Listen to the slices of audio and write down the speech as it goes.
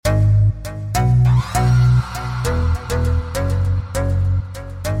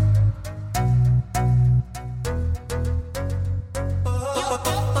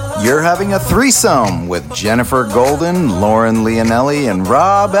you're having a threesome with Jennifer Golden, Lauren Leonelli, and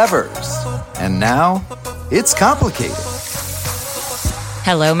Rob Evers. And now, it's complicated.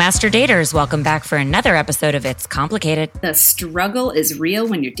 Hello, Master Daters. Welcome back for another episode of It's Complicated. The struggle is real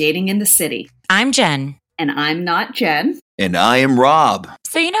when you're dating in the city. I'm Jen. And I'm not Jen. And I am Rob.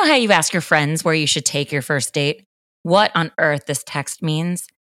 So you know how you ask your friends where you should take your first date? What on earth this text means?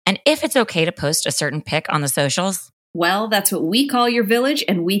 And if it's okay to post a certain pic on the socials? Well, that's what we call your village,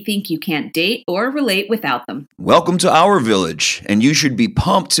 and we think you can't date or relate without them. Welcome to our village, and you should be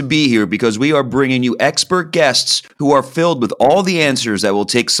pumped to be here because we are bringing you expert guests who are filled with all the answers that will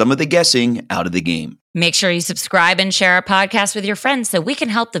take some of the guessing out of the game. Make sure you subscribe and share our podcast with your friends so we can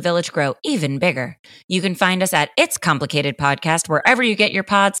help the village grow even bigger. You can find us at It's Complicated Podcast wherever you get your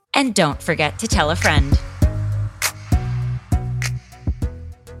pods, and don't forget to tell a friend.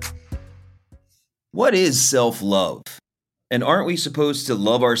 What is self-love? And aren't we supposed to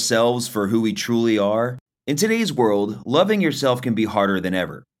love ourselves for who we truly are? In today's world, loving yourself can be harder than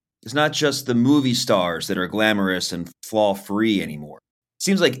ever. It's not just the movie stars that are glamorous and flaw-free anymore. It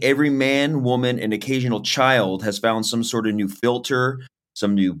seems like every man, woman, and occasional child has found some sort of new filter,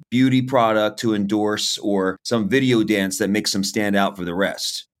 some new beauty product to endorse, or some video dance that makes them stand out for the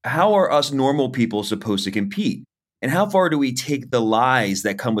rest. How are us normal people supposed to compete? And how far do we take the lies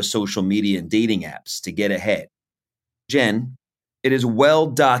that come with social media and dating apps to get ahead? Jen, it is well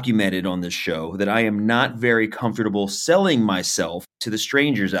documented on this show that I am not very comfortable selling myself to the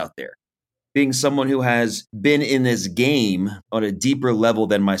strangers out there. Being someone who has been in this game on a deeper level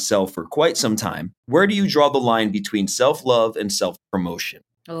than myself for quite some time, where do you draw the line between self-love and self-promotion?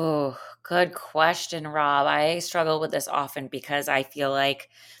 Oh, good question, Rob. I struggle with this often because I feel like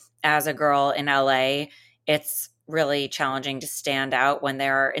as a girl in LA, it's really challenging to stand out when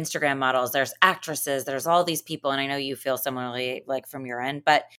there are Instagram models, there's actresses, there's all these people. And I know you feel similarly like from your end,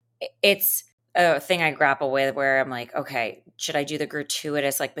 but it's a thing I grapple with where I'm like, okay, should I do the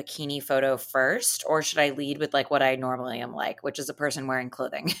gratuitous like bikini photo first? Or should I lead with like what I normally am like, which is a person wearing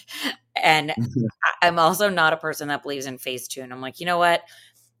clothing? And I'm also not a person that believes in Facetune. I'm like, you know what?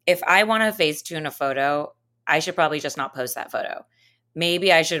 If I want to Facetune a photo, I should probably just not post that photo.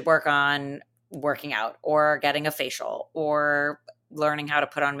 Maybe I should work on working out or getting a facial or learning how to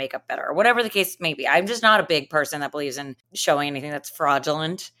put on makeup better or whatever the case may be. I'm just not a big person that believes in showing anything that's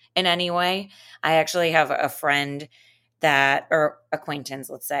fraudulent in any way. I actually have a friend that, or acquaintance,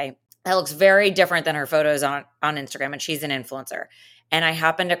 let's say, that looks very different than her photos on Instagram, and she's an influencer. And I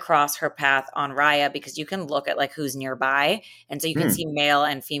happened to cross her path on Raya because you can look at like who's nearby. And so you can see male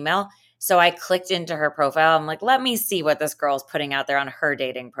and female. So I clicked into her profile. I'm like, let me see what this girl's putting out there on her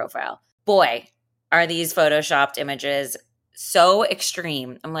dating profile. Boy, are these photoshopped images so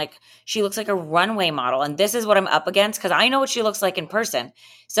extreme. I'm like, she looks like a runway model. And this is what I'm up against because I know what she looks like in person.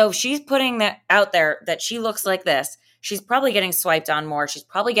 So if she's putting that out there that she looks like this, she's probably getting swiped on more. She's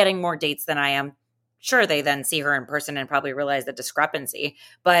probably getting more dates than I am. Sure, they then see her in person and probably realize the discrepancy.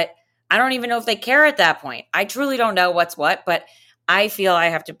 But I don't even know if they care at that point. I truly don't know what's what, but I feel I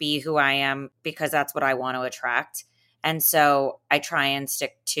have to be who I am because that's what I want to attract. And so I try and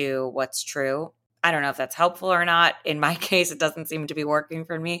stick to what's true. I don't know if that's helpful or not. In my case, it doesn't seem to be working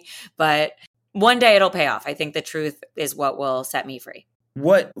for me, but one day it'll pay off. I think the truth is what will set me free.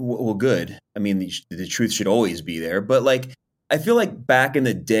 Well, good. I mean, the truth should always be there. But like, I feel like back in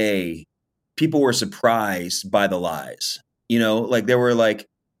the day, people were surprised by the lies. You know, like they were like,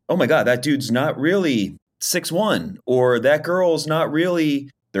 oh my God, that dude's not really 6'1", or that girl's not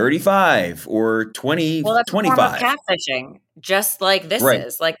really 35 or 20, well, that's 25. A form of catfishing, just like this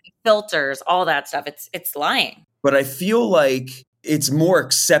is, like filters, all that stuff. It's lying. But I feel like it's more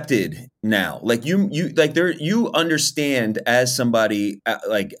accepted now. Like you understand as somebody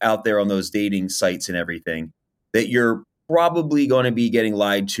like out there on those dating sites and everything that you're probably going to be getting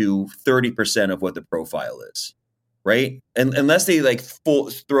lied to 30% of what the profile is, right? And unless they like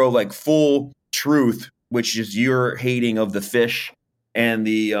throw like full truth, which is your hating of the fish and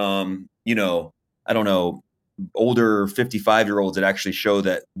the, I don't know, older 55-year-olds that actually show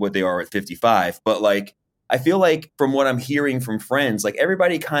that what they are at 55. But like, I feel like from what I'm hearing from friends, like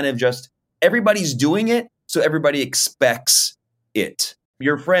everybody's doing it. So everybody expects it.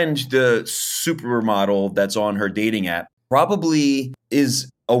 Your friend, the supermodel that's on her dating app, probably is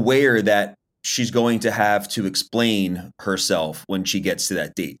aware that she's going to have to explain herself when she gets to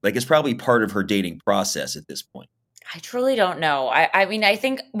that date. Like it's probably part of her dating process at this point. I truly don't know. I mean, I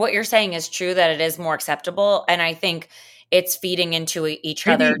think what you're saying is true, that it is more acceptable. And I think it's feeding into each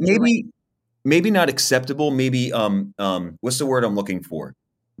other. Maybe not acceptable. Maybe, what's the word I'm looking for?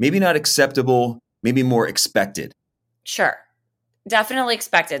 Maybe not acceptable, maybe more expected. Sure. Definitely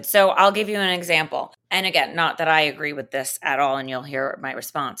expected. So I'll give you an example. And again, not that I agree with this at all, and you'll hear my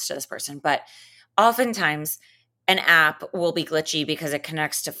response to this person, but oftentimes an app will be glitchy because it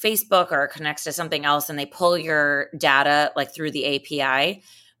connects to Facebook or it connects to something else and they pull your data like through the API.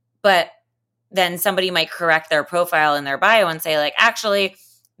 But then somebody might correct their profile in their bio and say, like, actually,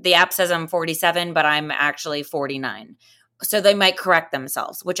 the app says I'm 47, but I'm actually 49. So they might correct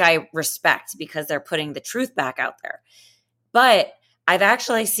themselves, which I respect because they're putting the truth back out there. But I've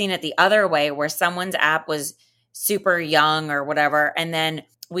actually seen it the other way where someone's app was super young or whatever. And then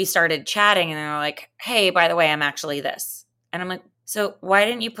we started chatting and they're like, hey, by the way, I'm actually this. And I'm like, so why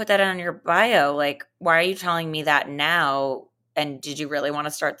didn't you put that on your bio? Like, why are you telling me that now? And did you really want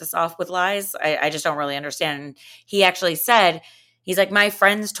to start this off with lies? I just don't really understand. And he actually said, he's like, my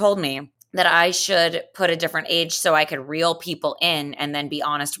friends told me that I should put a different age so I could reel people in and then be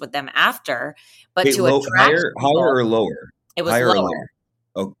honest with them after. But Wait, to attract people, higher or lower? it was Higher or lower.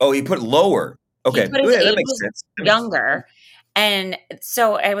 lower? Oh, he put lower. He Okay. put his Yeah, that age makes was sense. younger. And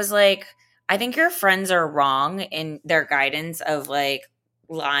so I was like, I think your friends are wrong in their guidance of like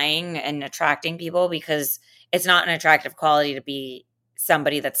lying and attracting people because it's not an attractive quality to be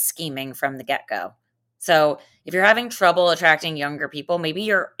somebody that's scheming from the get-go. So if you're having trouble attracting younger people, maybe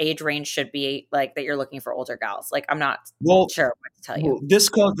your age range should be like that you're looking for older gals. Like I'm not sure what to tell you.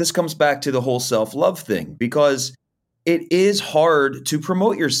 Well, this comes back to the whole self-love thing because it is hard to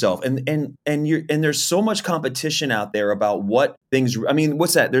promote yourself and there's so much competition out there about what things. I mean,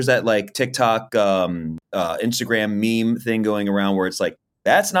 what's that? There's that like TikTok, Instagram meme thing going around where it's like,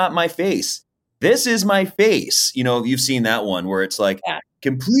 that's not my face. This is my face. You know, you've seen that one where it's like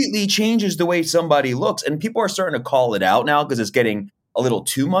completely changes the way somebody looks. And people are starting to call it out now because it's getting a little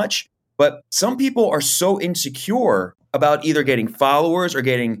too much. But some people are so insecure about either getting followers or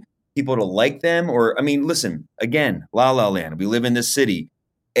getting people to like them. Or, I mean, listen, again, La La Land, we live in this city.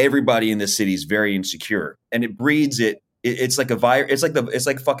 Everybody in this city is very insecure and it breeds it's like a virus. It's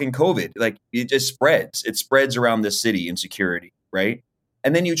like fucking COVID. Like it just spreads. It spreads around this city, insecurity, right?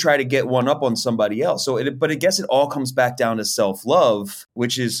 And then you try to get one up on somebody else. But I guess it all comes back down to self-love,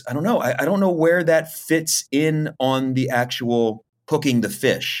 which is, I don't know. I don't know where that fits in on the actual hooking the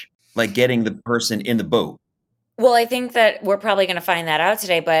fish, like getting the person in the boat. Well, I think that we're probably going to find that out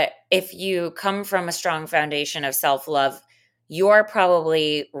today. But if you come from a strong foundation of self-love, you're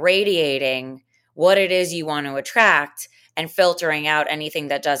probably radiating what it is you want to attract and filtering out anything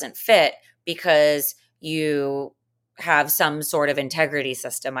that doesn't fit because you have some sort of integrity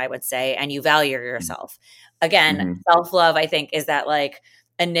system, I would say, and you value yourself. Again, self-love, I think, is that like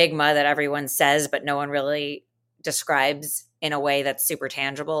enigma that everyone says, but no one really describes in a way that's super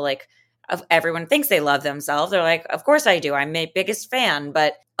tangible. Like everyone thinks they love themselves. They're like, of course I do. I'm my biggest fan.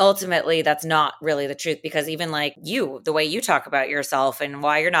 But ultimately, that's not really the truth because even like you, the way you talk about yourself and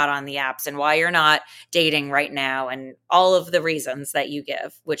why you're not on the apps and why you're not dating right now and all of the reasons that you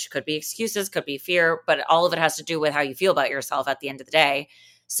give, which could be excuses, could be fear, but all of it has to do with how you feel about yourself at the end of the day.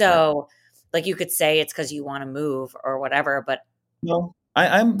 So like you could say it's because you want to move or whatever, but no,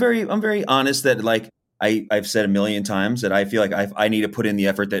 I'm very honest that like, I've said a million times that I feel like I need to put in the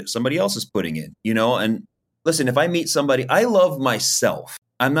effort that somebody else is putting in, you know? And listen, if I meet somebody, I love myself.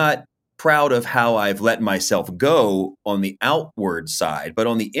 I'm not proud of how I've let myself go on the outward side, but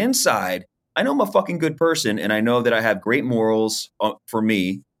on the inside, I know I'm a fucking good person and I know that I have great morals for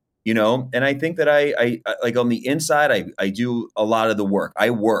me, you know? And I think that I like on the inside, I do a lot of the work. I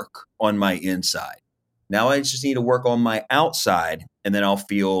work on my inside. Now I just need to work on my outside and then I'll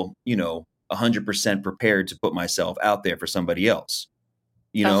feel, you know, 100% prepared to put myself out there for somebody else,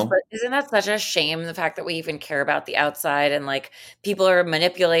 you know? But isn't that such a shame, the fact that we even care about the outside and like people are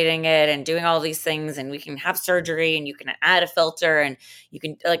manipulating it and doing all these things and we can have surgery and you can add a filter and you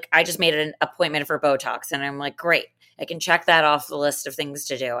can like, I just made an appointment for Botox and I'm like, great, I can check that off the list of things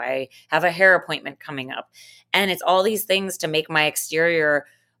to do. I have a hair appointment coming up and it's all these things to make my exterior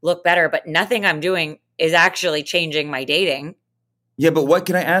look better, but nothing I'm doing is actually changing my dating. Yeah, but what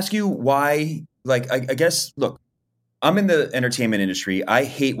can I ask you? Why? Like, I guess, look, I'm in the entertainment industry. I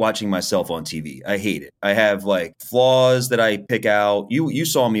hate watching myself on TV. I hate it. I have like flaws that I pick out. You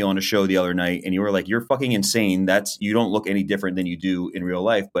saw me on a show the other night and you were like, you're fucking insane. You don't look any different than you do in real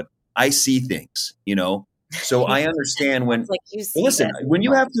life. But I see things, you know? So I understand when, like you see listen, that. when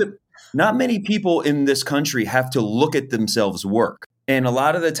you have to, not many people in this country have to look at themselves work. And a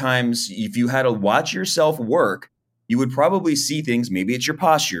lot of the times, if you had to watch yourself work, you would probably see things. Maybe it's your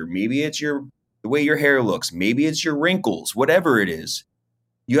posture. Maybe it's the way your hair looks. Maybe it's your wrinkles, whatever it is.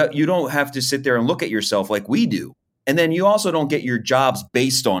 You don't have to sit there and look at yourself like we do. And then you also don't get your jobs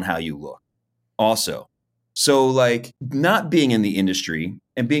based on how you look also. So like not being in the industry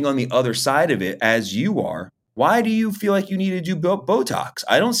and being on the other side of it as you are, why do you feel like you need to do Botox?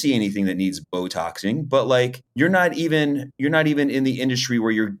 I don't see anything that needs Botoxing, but like you're not even in the industry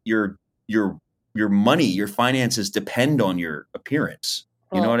where your money, your finances depend on your appearance.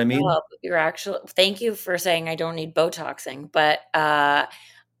 You know Well, what I mean? Rob, thank you for saying I don't need Botoxing, but I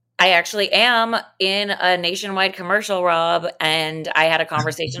actually am in a nationwide commercial, Rob, and I had a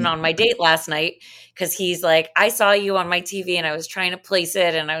conversation on my date last night because he's like, I saw you on my TV and I was trying to place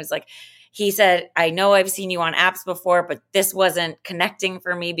it. And I was like, he said, I know I've seen you on apps before, but this wasn't connecting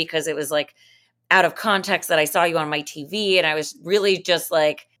for me because it was like out of context that I saw you on my TV. And I was really just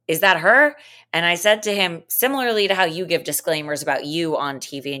like, is that her? And I said to him, similarly to how you give disclaimers about you on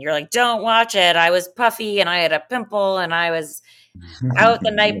TV, and you're like, don't watch it. I was puffy and I had a pimple and I was out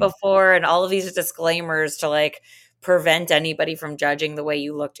the night before, and all of these disclaimers to like prevent anybody from judging the way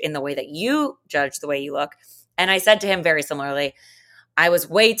you looked in the way that you judge the way you look. And I said to him very similarly, I was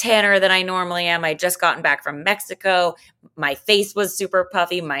way tanner than I normally am. I just gotten back from Mexico. My face was super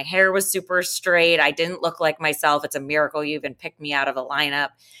puffy. My hair was super straight. I didn't look like myself. It's a miracle you even picked me out of a lineup.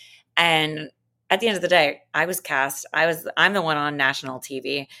 And at the end of the day, I was cast. I'm the one on national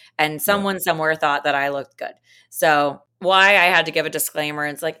TV, and someone somewhere thought that I looked good. So why I had to give a disclaimer,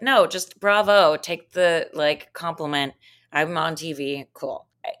 it's like, no, just bravo, take the like compliment. I'm on TV, cool.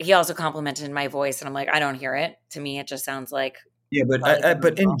 He also complimented my voice, and I'm like, I don't hear it. To me, it just sounds like Yeah,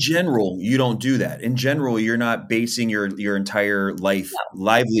 but in general, you don't do that. In general, you're not basing your entire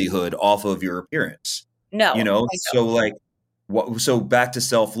livelihood off of your appearance. no, You know, so like so back to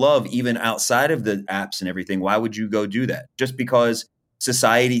self-love, even outside of the apps and everything, why would you go do that? Just because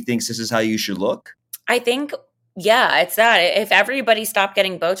society thinks this is how you should look? I think, yeah, it's that. If everybody stopped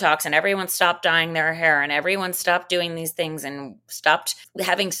getting Botox and everyone stopped dyeing their hair and everyone stopped doing these things and stopped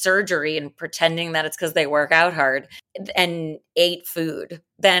having surgery and pretending that it's because they work out hard and ate food,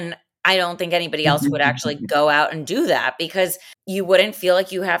 then I don't think anybody else would actually go out and do that, because you wouldn't feel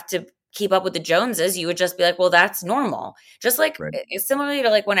like you have to keep up with the Joneses. You would just be like, well, that's normal. Just like similarly to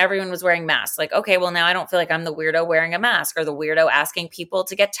like when everyone was wearing masks, like, okay, well, now I don't feel like I'm the weirdo wearing a mask or the weirdo asking people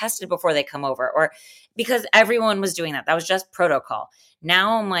to get tested before they come over, or because everyone was doing that. That was just protocol.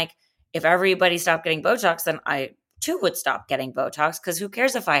 Now I'm like, if everybody stopped getting Botox, then I too would stop getting Botox, because who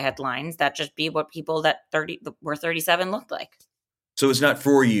cares if I had lines? That just be what people that were 37 looked like. So it's not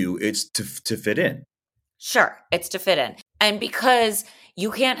for you, it's to fit in. Sure, it's to fit in. And because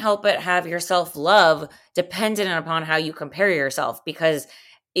you can't help but have your self-love dependent upon how you compare yourself, because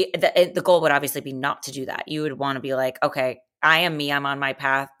the goal would obviously be not to do that. You would want to be like, okay, I am me, I'm on my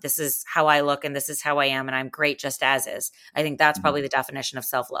path. This is how I look and this is how I am, and I'm great just as is. I think that's probably the definition of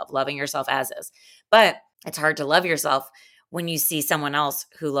self-love, loving yourself as is. But it's hard to love yourself when you see someone else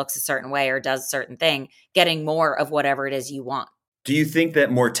who looks a certain way or does a certain thing getting more of whatever it is you want. Do you think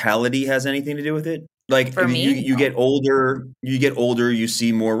that mortality has anything to do with it? Like For me, you get older, you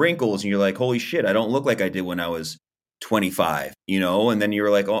see more wrinkles, and you're like, holy shit, I don't look like I did when I was 25, you know? And then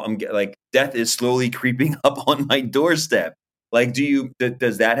you're like, oh, like death is slowly creeping up on my doorstep. Like,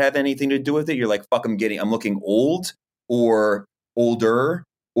 does that have anything to do with it? You're like, fuck, I'm looking old or older,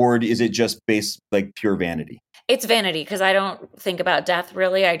 or is it just based like pure vanity? it's vanity, because I don't think about death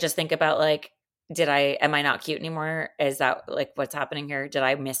really. I just think about like, am I not cute anymore? Is that like what's happening here? Did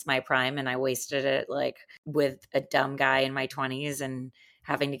I miss my prime and I wasted it like with a dumb guy in my 20s and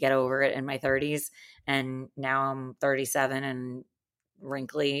having to get over it in my 30s? And now I'm 37 and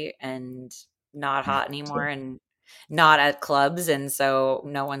wrinkly and not hot anymore and not at clubs. And so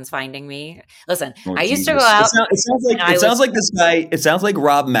no one's finding me. Listen, Oh, I used to go Jesus. out. It sounds like this guy. It sounds like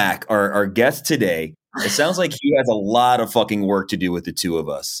Rob Mack, our guest today. It sounds like he has a lot of fucking work to do with the two of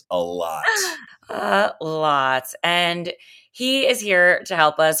us. A lot. Lots. And he is here to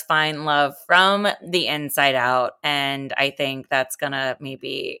help us find love from the inside out. And I think that's going to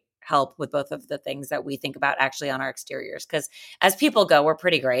maybe help with both of the things that we think about actually on our exteriors. Because as people go, we're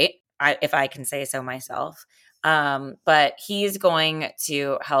pretty great, if I can say so myself. But he's going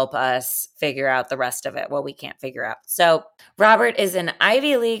to help us figure out the rest of it, what we can't figure out. So Robert is an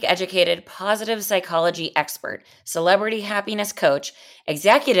Ivy League educated positive psychology expert, celebrity happiness coach,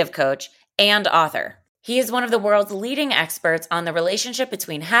 executive coach, and author. He is one of the world's leading experts on the relationship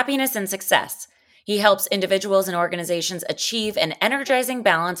between happiness and success. He helps individuals and organizations achieve an energizing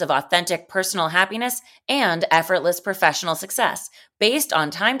balance of authentic personal happiness and effortless professional success based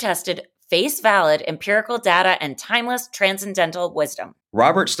on time-tested, face-valid empirical data and timeless transcendental wisdom.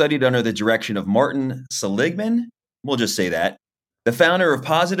 Robert studied under the direction of Martin Seligman, we'll just say that, the founder of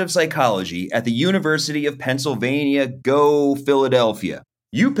positive psychology at the University of Pennsylvania. Go Philadelphia.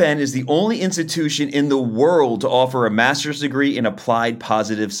 UPenn is the only institution in the world to offer a master's degree in applied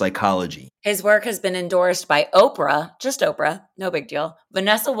positive psychology. His work has been endorsed by Oprah, just Oprah, no big deal,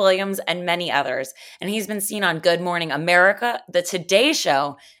 Vanessa Williams, and many others. And he's been seen on Good Morning America, The Today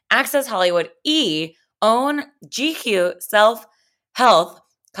Show, Access Hollywood, E!, OWN, GQ, Self, Health,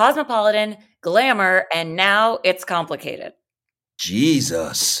 Cosmopolitan, Glamour, and now It's Complicated.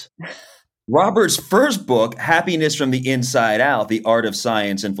 Jesus. Robert's first book, Happiness from the Inside Out, The Art of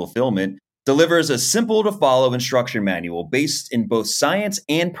Science and Fulfillment, delivers a simple-to-follow instruction manual based in both science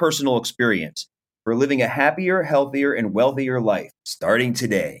and personal experience for living a happier, healthier, and wealthier life, starting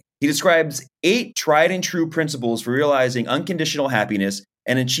today. He describes 8 tried-and-true principles for realizing unconditional happiness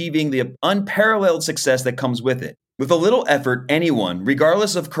and achieving the unparalleled success that comes with it. With a little effort, anyone,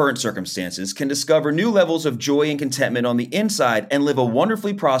 regardless of current circumstances, can discover new levels of joy and contentment on the inside and live a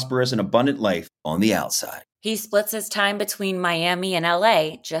wonderfully prosperous and abundant life on the outside. He splits his time between Miami and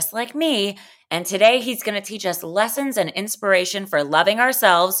LA, just like me, and today he's going to teach us lessons and inspiration for loving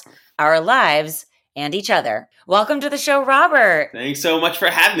ourselves, our lives, and each other. Welcome to the show, Robert. Thanks so much for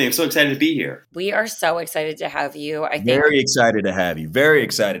having me. I'm so excited to be here. We are so excited to have you. I think Very excited to have you. Very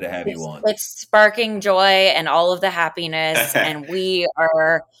excited to have you on. It's sparking joy and all of the happiness, and we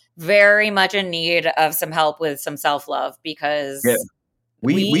are very much in need of some help with some self-love because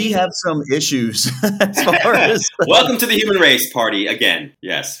we have some issues as far as Welcome to the human race party again.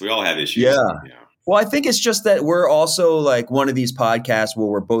 Yes, we all have issues. Yeah. Well, I think it's just that we're also like one of these podcasts where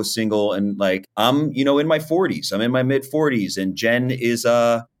we're both single and like I'm, in my 40s. I'm in my mid 40s and Jen is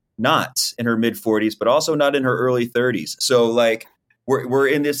not in her mid 40s, but also not in her early 30s. So like we're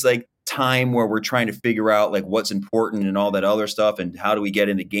in this like time where we're trying to figure out like what's important and all that other stuff and how do we get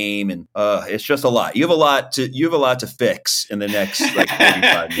in the game and it's just a lot. You have a lot to fix in the next like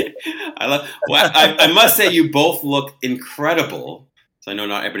 45 minutes. I must say you both look incredible. So I know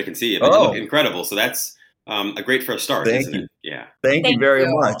not everybody can see it, but you look incredible. So that's a great first start, isn't it? Yeah. Thank you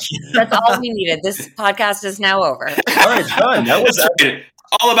very much. That's all we needed. This podcast is now over. All right, done. That was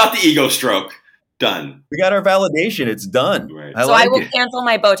all about the ego stroke. Done. We got our validation. It's done. Right. I will cancel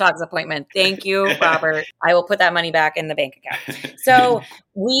my Botox appointment. Thank you, Robert. I will put that money back in the bank account. So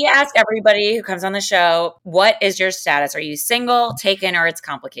we ask everybody who comes on the show, what is your status? Are you single, taken, or it's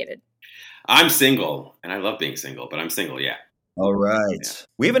complicated? I'm single, and I love being single, but I'm single, yeah. All right. Yeah.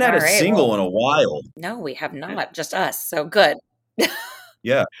 We haven't had a single in a while. No, we have not. Just us. So good.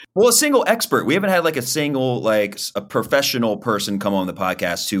 Yeah. Well, a single expert. We haven't had like a single, like a professional person come on the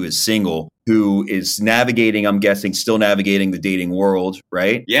podcast who is single, who is navigating, I'm guessing, still navigating the dating world,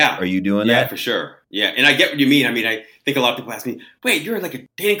 right? Yeah. Are you doing that? Yeah, for sure. Yeah. And I get what you mean. I mean, I think a lot of people ask me, wait, you're like a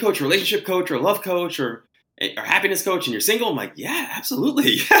dating coach, or relationship coach, or a love coach, or happiness coach, and you're single? I'm like, yeah,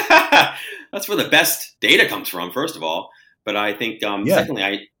 absolutely. That's where the best data comes from, first of all. But I think,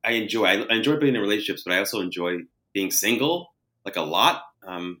 secondly, I enjoy being in relationships, but I also enjoy being single, like a lot.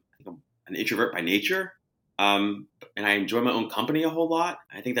 I'm an introvert by nature, and I enjoy my own company a whole lot.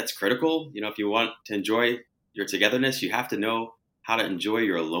 I think that's critical. If you want to enjoy your togetherness, you have to know how to enjoy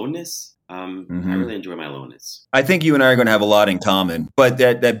your aloneness. I really enjoy my aloneness. I think you and I are going to have a lot in common, but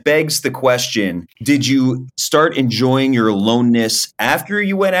that begs the question, did you start enjoying your aloneness after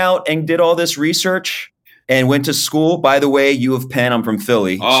you went out and did all this research and went to school? By the way, you have Penn, I'm from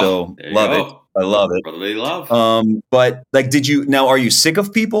Philly, so love it. I love it. Brotherly love. But like, are you sick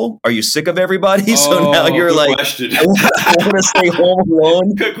of people? Are you sick of everybody? So now you're like, question. I want to stay home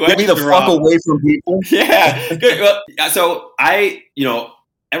alone. Good question. Get me the fuck away from people. Yeah. Good. Well, so I,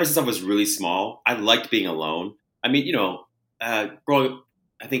 ever since I was really small, I liked being alone. I mean, growing up,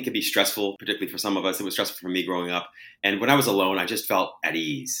 I think can be stressful, particularly for some of us. It was stressful for me growing up. And when I was alone, I just felt at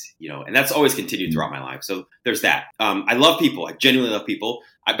ease, and that's always continued throughout my life. So there's that. I love people. I genuinely love people.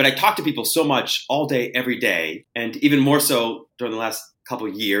 But I talk to people so much all day, every day, and even more so during the last couple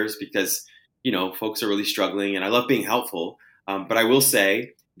of years because, folks are really struggling and I love being helpful. But I will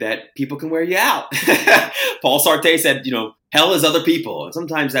say that people can wear you out. Paul Sartre said, hell is other people. And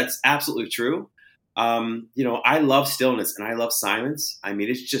sometimes that's absolutely true. I love stillness and I love silence. I mean,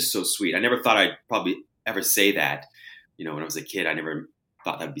 it's just so sweet. I never thought I'd probably ever say that. When I was a kid, I never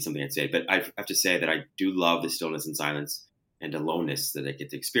thought that would be something I'd say. But I have to say that I do love the stillness and silence and aloneness that I get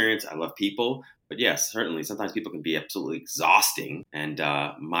to experience. I love people. But yes, certainly sometimes people can be absolutely exhausting and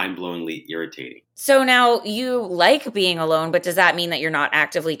mind-blowingly irritating. So now you like being alone, but does that mean that you're not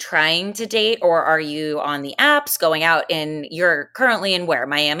actively trying to date, or are you on the apps going out you're currently in where?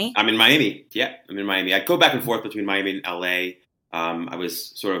 Miami? I'm in Miami. Yeah, I'm in Miami. I go back and forth between Miami and LA. I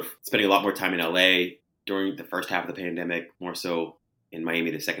was sort of spending a lot more time in LA during the first half of the pandemic, more so in Miami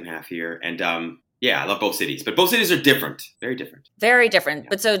the second half here. And Yeah, I love both cities, but both cities are different, very different. Very different.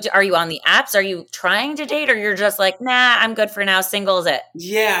 But so are you on the apps? Are you trying to date, or you're just like, nah, I'm good for now. Single is it?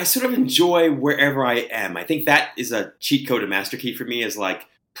 Yeah, I sort of enjoy wherever I am. I think that is a cheat code and master key for me, is like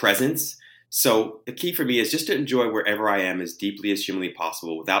presence. So the key for me is just to enjoy wherever I am as deeply as humanly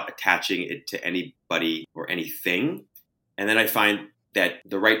possible without attaching it to anybody or anything. And then I find that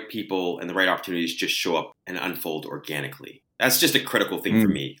the right people and the right opportunities just show up and unfold organically. That's just a critical thing for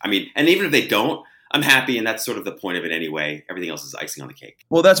me. I mean, and even if they don't, I'm happy, and that's sort of the point of it anyway. Everything else is icing on the cake.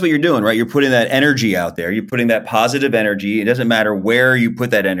 Well, that's what you're doing, right? You're putting that energy out there. You're putting that positive energy. It doesn't matter where you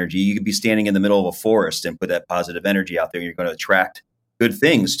put that energy. You could be standing in the middle of a forest and put that positive energy out there. You're going to attract good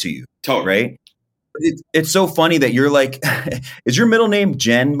things to you. Totally. Right? It's so funny that you're like, is your middle name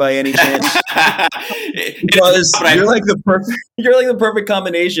Jen by any chance? Because you're like the perfect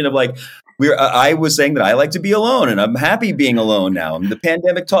combination of like, I was saying that I like to be alone, and I'm happy being alone now. And the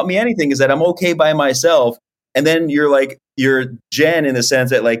pandemic taught me anything is that I'm okay by myself. And then you're Jen in the sense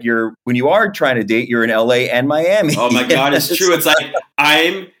that like when you are trying to date, you're in LA and Miami. Oh my God, it's true. It's like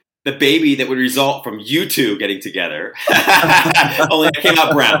I'm the baby that would result from you two getting together. Only I came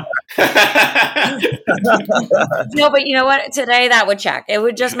out brown. No, but you know what? Today that would check. It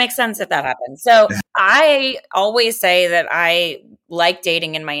would just make sense if that happened. So I always say that I like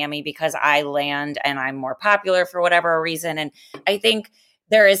dating in Miami because I land and I'm more popular for whatever reason. And I think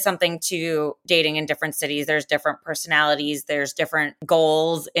there is something to dating in different cities. There's different personalities. There's different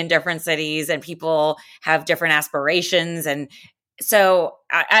goals in different cities, and people have different aspirations. And so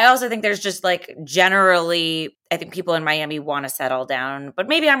I also think there's just like generally, I think people in Miami want to settle down, but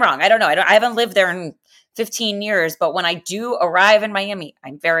maybe I'm wrong. I don't know. I haven't lived there in 15 years, but when I do arrive in Miami,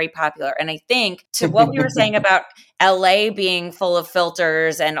 I'm very popular. And I think to what we were saying about LA being full of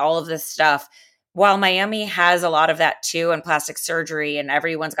filters and all of this stuff, while Miami has a lot of that too, and plastic surgery, and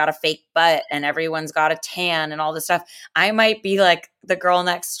everyone's got a fake butt and everyone's got a tan and all this stuff, I might be like the girl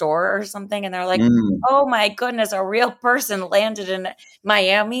next door or something. And they're like, oh my goodness, a real person landed in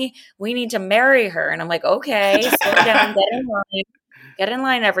Miami. We need to marry her. And I'm like, okay, slow down, get in line. Get in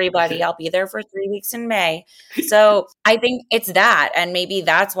line, everybody. I'll be there for 3 weeks in May. So I think it's that. And maybe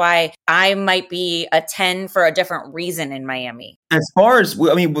that's why I might be a 10 for a different reason in Miami. As far as,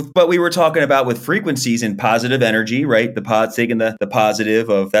 I mean, but we were talking about with frequencies and positive energy, right? Taking the positive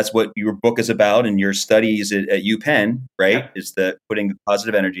of, that's what your book is about and your studies at UPenn, right? Yeah. Is the putting the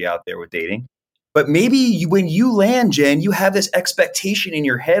positive energy out there with dating. But maybe when you land, Jen, you have this expectation in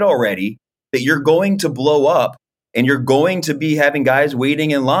your head already that you're going to blow up. And you're going to be having guys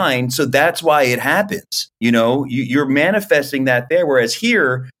waiting in line. So that's why it happens. You know, you're manifesting that there. Whereas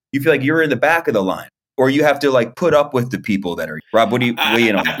here, you feel like you're in the back of the line, or you have to like put up with the people that are. Rob, what do you weigh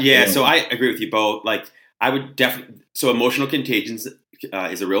in on that? Yeah, so I agree with you both. Like I would definitely, so emotional contagions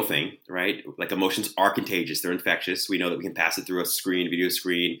is a real thing, right? Like emotions are contagious. They're infectious. We know that we can pass it through a screen, video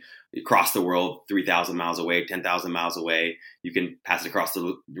screen, across the world, 3,000 miles away, 10,000 miles away. You can pass it across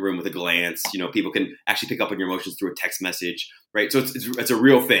the room with a glance. You know, people can actually pick up on your emotions through a text message, right? So it's a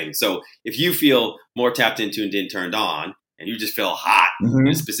real thing. So if you feel more tapped into and turned on, and you just feel hot in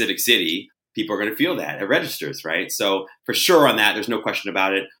a specific city, people are going to feel that. It registers, right? So for sure on that, there's no question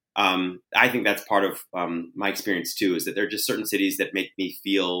about it. I think that's part of my experience too, is that there are just certain cities that make me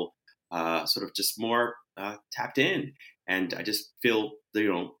feel sort of just more tapped in. And I just feel,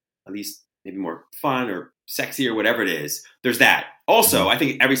 you know, at least maybe more fun or sexy or whatever it is. There's that. Also, I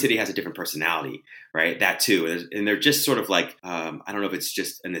think every city has a different personality, right? That too. And they're just sort of like, I don't know if it's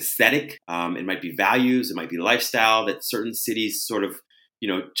just an aesthetic. It might be values. It might be lifestyle, that certain cities sort of, you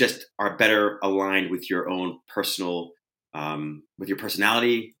know, just are better aligned with your own personal, with your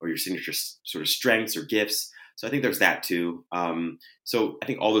personality or your signature sort of strengths or gifts. So I think there's that too. So I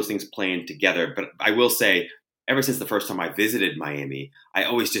think all those things play in together. But I will say, ever since the first time I visited Miami, I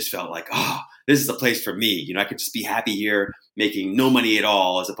always just felt like, oh, this is the place for me. You know, I could just be happy here, making no money at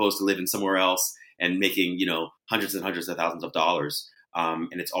all, as opposed to living somewhere else and making, you know, hundreds and hundreds of thousands of dollars.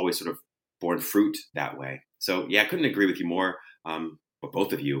 And it's always sort of borne fruit that way. So yeah, I couldn't agree with you more, but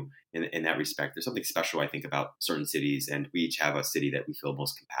both of you in that respect. There's something special, I think, about certain cities, and we each have a city that we feel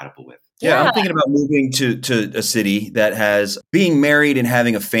most compatible with. Yeah, I'm thinking about moving to a city that has being married and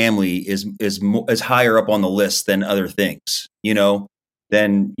having a family is higher up on the list than other things. You know,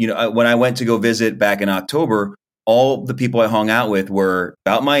 then, you know, when I went to go visit back in October, all the people I hung out with were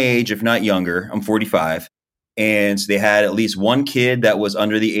about my age, if not younger. I'm 45. And they had at least one kid that was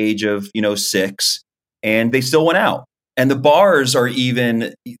under the age of, you know, 6, and they still went out. And the bars are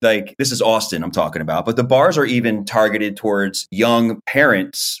even like, this is Austin I'm talking about, but the bars are even targeted towards young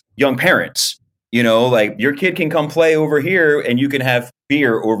parents, Like your kid can come play over here and you can have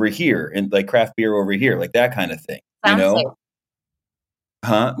beer over here and like craft beer over here, like that kind of thing, Sounds safe.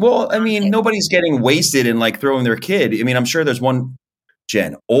 Huh? Well, I mean, safe. nobody's getting wasted and like throwing their kid. I mean, I'm sure there's one,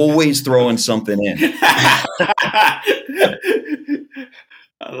 Jen, always throwing something in.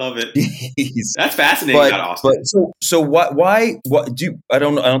 I love it. Jeez. That's fascinating about Austin. But so why do you, I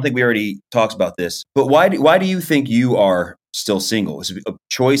don't think we already talked about this, but why do you think you are still single? Is it a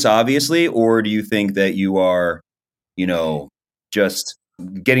choice, obviously, or do you think that you are, just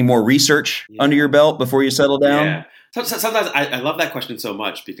getting more research under your belt before you settle down? Yeah. So sometimes I love that question so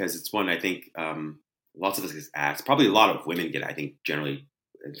much because it's one I think lots of us get asked. Probably a lot of women get, I think, generally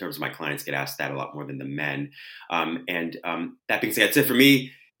in terms of my clients, get asked that a lot more than the men. That being said, I'd say for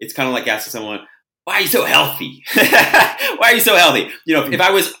me, it's kind of like asking someone, why are you so healthy? Why are you so healthy? If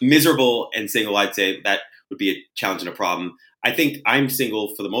I was miserable and single, I'd say that would be a challenge and a problem. I think I'm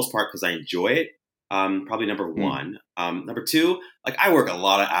single for the most part because I enjoy it. Probably number one. Number two, like I work a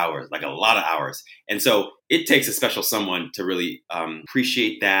lot of hours. And so it takes a special someone to really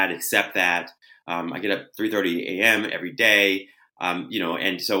appreciate that, accept that. I get up 3:30 a.m. every day.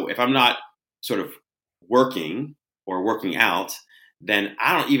 And so if I'm not sort of working or working out, then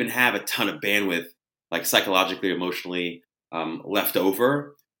I don't even have a ton of bandwidth, like psychologically, emotionally, left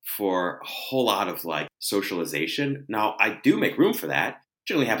over for a whole lot of like socialization. Now, I do make room for that.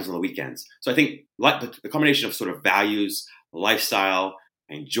 Generally happens on the weekends. So I think the combination of sort of values, lifestyle,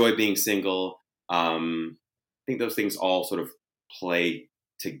 I enjoy being single. I think those things all sort of play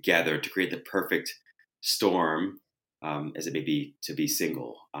together to create the perfect storm, as it may be to be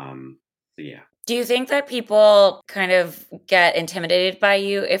single. Yeah. Do you think that people kind of get intimidated by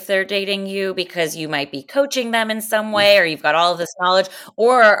you if they're dating you because you might be coaching them in some way, or you've got all of this knowledge,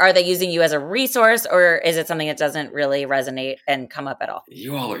 or are they using you as a resource, or is it something that doesn't really resonate and come up at all?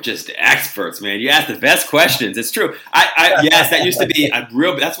 You all are just experts, man. You ask the best questions. It's true. Yes, that used to be a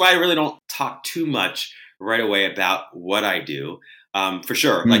real. That's why I really don't talk too much right away about what I do. For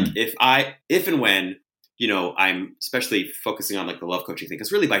sure. Like if and when, I'm especially focusing on like the love coaching thing,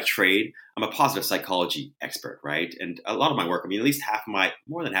 because really by trade, I'm a positive psychology expert, right? And a lot of my work, I mean, at least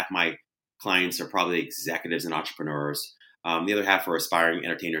more than half of my clients are probably executives and entrepreneurs. The other half are aspiring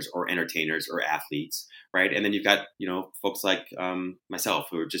entertainers or athletes, right? And then you've got, folks like myself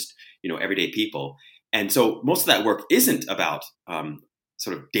who are just, everyday people. And so most of that work isn't about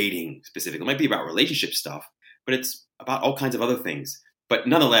sort of dating specifically. It might be about relationship stuff, but it's about all kinds of other things. But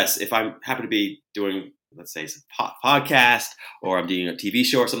nonetheless, if I happen to be doing, let's say, some podcast, or I'm doing a TV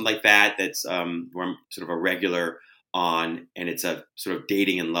show or something like that, that's where I'm sort of a regular on, and it's a sort of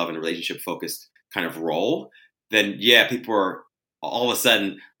dating and love and relationship focused kind of role, then yeah, people are all of a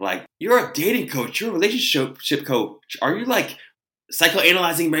sudden like, you're a dating coach, you're a relationship coach. Are you like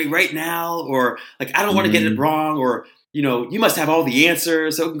psychoanalyzing me right now? Or like, I don't want to get it wrong, or, you must have all the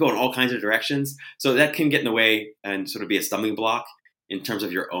answers. So it can go in all kinds of directions. So that can get in the way and sort of be a stumbling block in terms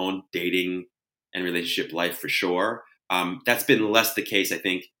of your own dating and relationship life, for sure. That's been less the case, I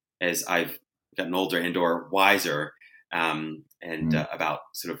think, as I've gotten older and or wiser, about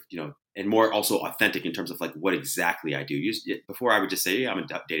sort of, and more also authentic in terms of like what exactly I do. Before I would just say, yeah, I'm a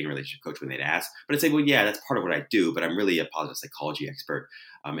dating relationship coach when they'd ask, but I'd say, well, yeah, that's part of what I do, but I'm really a positive psychology expert.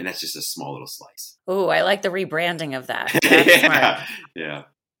 And that's just a small little slice. Oh, I like the rebranding of that. That's smart. Yeah.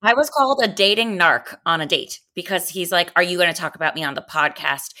 I was called a dating narc on a date because he's like, are you going to talk about me on the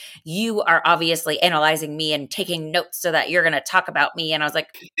podcast? You are obviously analyzing me and taking notes so that you're going to talk about me. And I was like,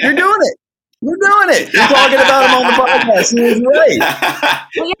 you're doing it. You're talking about him on the podcast. He was right.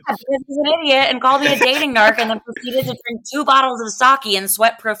 Well, yeah, because he's an idiot and called me a dating narc and then proceeded to drink 2 bottles of sake and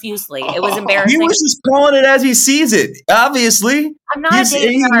sweat profusely. It was embarrassing. He was just calling it as he sees it. Obviously. I'm not a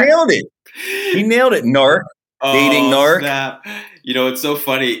dating narc. Nailed it. He nailed it, narc. Dating narc. Snap. It's so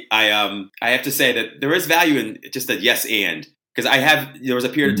funny. I have to say that there is value in just a yes and, because there was a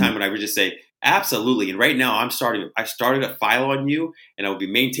period of time when I would just say absolutely. And right now I started a file on you, and I will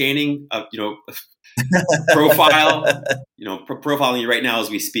be maintaining a profile, profiling you right now as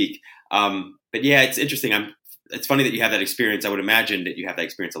we speak. But yeah, it's interesting. It's funny that you have that experience. I would imagine that you have that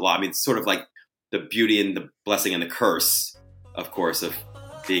experience a lot. I mean, it's sort of like the beauty and the blessing and the curse, of course, of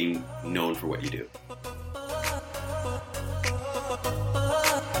being known for what you do.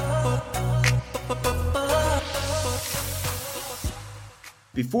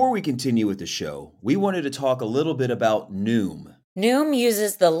 Before we continue with the show, we wanted to talk a little bit about Noom. Noom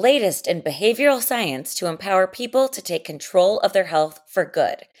uses the latest in behavioral science to empower people to take control of their health for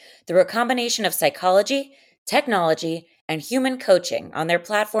good through a combination of psychology, technology, and human coaching on their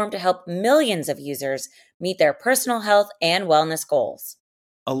platform to help millions of users meet their personal health and wellness goals.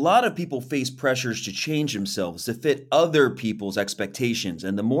 A lot of people face pressures to change themselves to fit other people's expectations,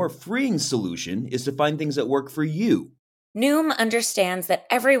 and the more freeing solution is to find things that work for you. Noom understands that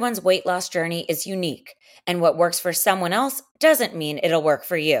everyone's weight loss journey is unique, and what works for someone else doesn't mean it'll work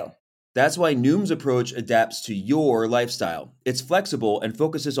for you. That's why Noom's approach adapts to your lifestyle. It's flexible and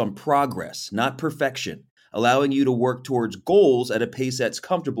focuses on progress, not perfection, allowing you to work towards goals at a pace that's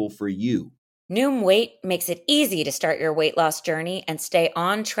comfortable for you. Noom Weight makes it easy to start your weight loss journey and stay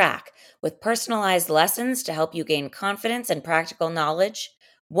on track with personalized lessons to help you gain confidence and practical knowledge,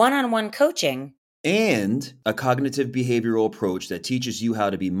 one-on-one coaching, And a cognitive behavioral approach that teaches you how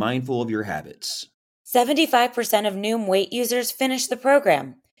to be mindful of your habits. 75% of Noom Weight users finish the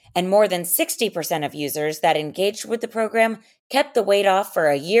program, and more than 60% of users that engaged with the program kept the weight off for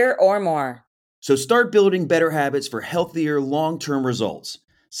a year or more. So start building better habits for healthier long-term results.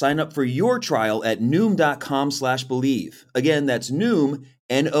 Sign up for your trial at Noom.com/believe. Again, that's Noom,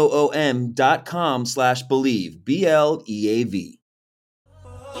 NOOM.com/believe, BLEAV.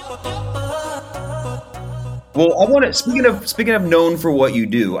 Well, I want to speaking of known for what you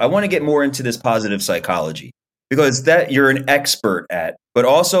do, I want to get more into this positive psychology because that you're an expert at, but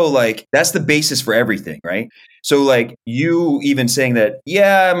also like that's the basis for everything, right? So like you even saying that,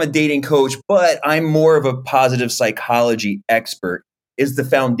 yeah, I'm a dating coach, but I'm more of a positive psychology expert is the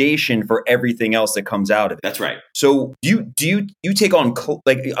foundation for everything else that comes out of it. That's right. So do you take on,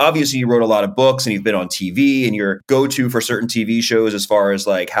 like, obviously you wrote a lot of books and you've been on TV and your go-to for certain TV shows as far as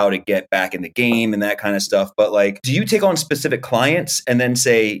like how to get back in the game and that kind of stuff. But like, do you take on specific clients and then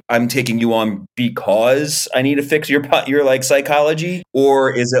say, I'm taking you on because I need to fix your like psychology?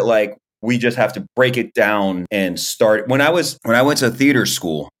 Or is it like, we just have to break it down and start? When I went to theater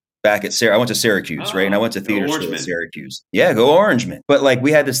school, back at I went to Syracuse, right? And I went to theater school at Syracuse. Yeah, go Orangemen. But like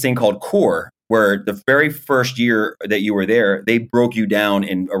we had this thing called core, where the very first year that you were there, they broke you down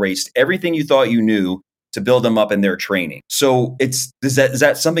and erased everything you thought you knew to build them up in their training. So is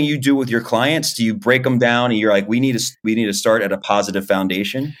that something you do with your clients? Do you break them down and you're like, we need to start at a positive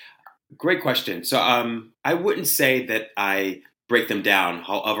foundation? Great question. So I wouldn't say that I break them down.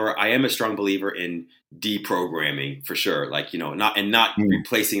 However, I am a strong believer in deprogramming for sure. Like, not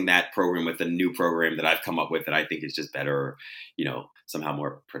replacing that program with a new program that I've come up with that I think is just better, somehow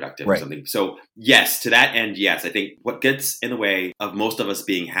more productive or something. So yes, to that end, yes, I think what gets in the way of most of us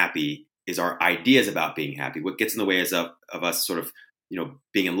being happy is our ideas about being happy. What gets in the way is of us sort of,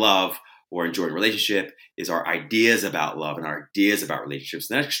 being in love or enjoying a relationship is our ideas about love and our ideas about relationships.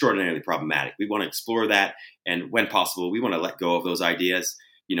 And that's extraordinarily problematic. We want to explore that. And when possible, we want to let go of those ideas.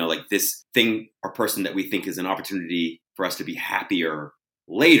 Like this thing or person that we think is an opportunity for us to be happier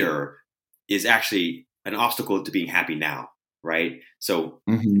later is actually an obstacle to being happy now. Right. So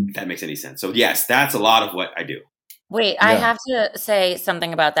if that makes any sense. So yes, that's a lot of what I do. Wait, I have to say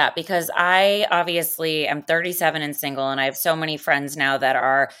something about that because I obviously am 37 and single, and I have so many friends now that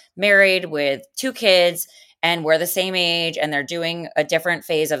are married with 2 kids and we're the same age and they're doing a different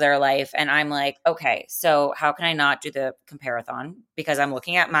phase of their life. And I'm like, okay, so how can I not do the comparathon? Because I'm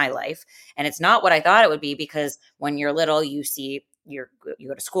looking at my life and it's not what I thought it would be, because when you're little, you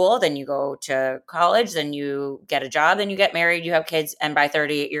go to school, then you go to college, then you get a job, then you get married, you have kids. And by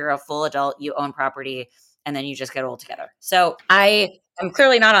 30, you're a full adult, you own property, and then you just get old together. So I am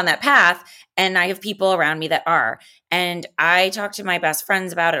clearly not on that path, and I have people around me that are. And I talk to my best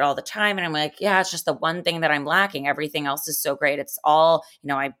friends about it all the time, and I'm like, yeah, it's just the one thing that I'm lacking. Everything else is so great. It's all,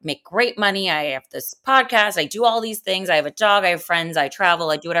 I make great money. I have this podcast. I do all these things. I have a dog. I have friends. I travel.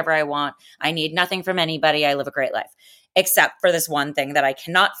 I do whatever I want. I need nothing from anybody. I live a great life, except for this one thing that I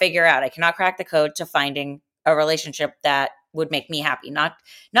cannot figure out. I cannot crack the code to finding a relationship that would make me happy. Not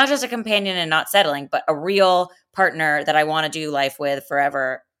just a companion and not settling, but a real partner that I want to do life with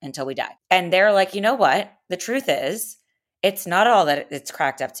forever until we die. And they're like, you know what? The truth is, it's not all that it's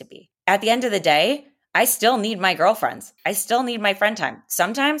cracked up to be. At the end of the day, I still need my girlfriends. I still need my friend time.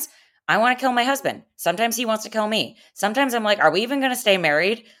 Sometimes I want to kill my husband. Sometimes he wants to kill me. Sometimes I'm like, are we even going to stay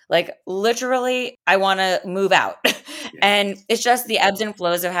married? Like literally, I want to move out. And it's just the ebbs and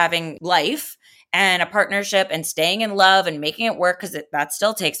flows of having life and a partnership and staying in love and making it work, because that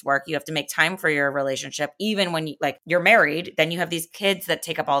still takes work. You have to make time for your relationship. Even when you're married, then you have these kids that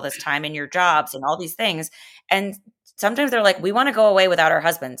take up all this time in your jobs and all these things. And sometimes they're like, we want to go away without our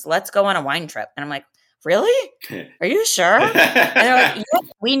husbands. Let's go on a wine trip. And I'm like, really? Are you sure? And they're like, yeah,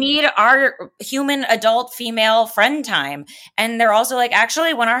 we need our human adult female friend time. And they're also like,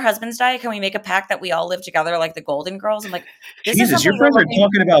 actually, when our husbands die, can we make a pact that we all live together like the Golden Girls? I'm like, Jesus, your friends are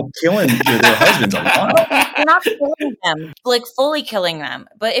talking about killing their husbands a lot. We're not killing them, like fully killing them.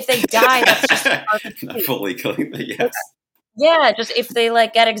 But if they die, that's just not fully killing them. Yes. Yeah, just if they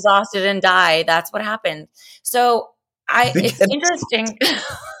like get exhausted and die, that's what happened. So it's interesting.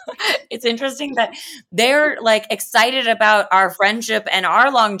 It's interesting that they're like excited about our friendship and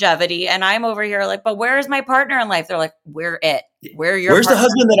our longevity, and I'm over here like, but where is my partner in life? They're like, we're it. We're your. Where's partner. the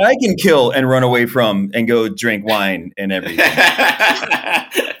husband that I can kill and run away from and go drink wine and everything?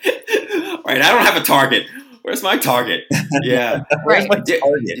 Right, I don't have a target. Where's my target? Yeah. Where's my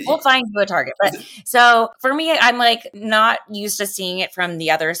target? We'll find you a target. But so for me, I'm like not used to seeing it from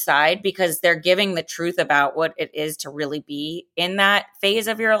the other side because they're giving the truth about what it is to really be in that phase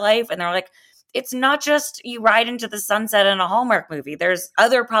of your life. And they're like, it's not just you ride into the sunset in a Hallmark movie. There's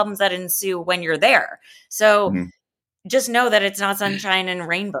other problems that ensue when you're there. So just know that it's not sunshine and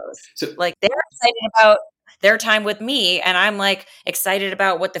rainbows. So like they're excited about their time with me, and I'm like excited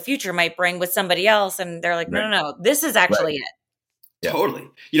about what the future might bring with somebody else. And they're like, no, this is actually it. Yeah. Totally.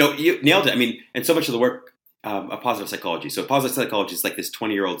 You nailed it. I mean, and so much of the work of positive psychology. So positive psychology is like this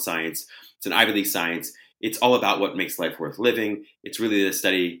 20-year-old science. It's an Ivy League science. It's all about what makes life worth living. It's really the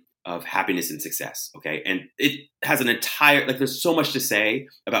study of happiness and success. Okay. And it has an entire, like there's so much to say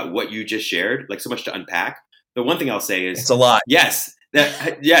about what you just shared, like so much to unpack. The one thing I'll say is it's a lot. Yes,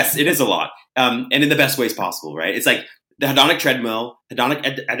 yes, it is a lot. And in the best ways possible, right? It's like the hedonic treadmill,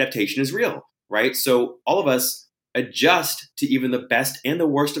 hedonic adaptation is real, right? So all of us adjust to even the best and the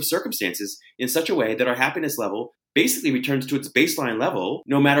worst of circumstances in such a way that our happiness level basically returns to its baseline level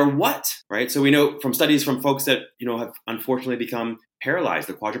no matter what, right? So we know from studies from folks that, have unfortunately become paralyzed,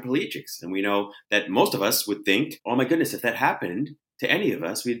 the quadriplegics. And we know that most of us would think, oh my goodness, if that happened to any of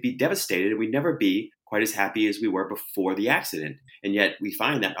us, we'd be devastated and we'd never be quite as happy as we were before the accident. And yet we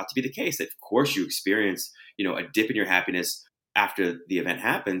find that not to be the case. That of course you experience, a dip in your happiness after the event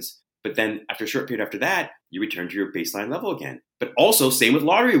happens, but then after a short period after that, you return to your baseline level again. But also same with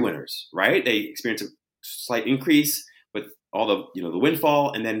lottery winners, right? They experience a slight increase with all the, the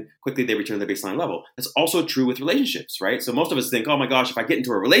windfall, and then quickly they return to the baseline level. That's also true with relationships, right? So most of us think, oh my gosh, if I get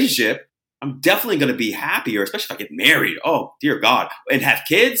into a relationship, I'm definitely going to be happier, especially if I get married. Oh, dear God. And have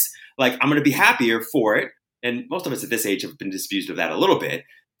kids. Like, I'm going to be happier for it. And most of us at this age have been disabused of that a little bit.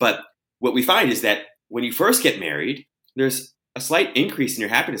 But what we find is that when you first get married, there's a slight increase in your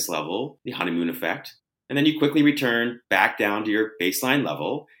happiness level, the honeymoon effect. And then you quickly return back down to your baseline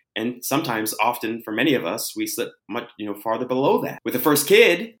level. And sometimes, often for many of us, we slip much, farther below that. With the first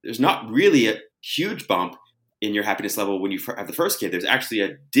kid, there's not really a huge bump in your happiness level when you have the first kid. There's actually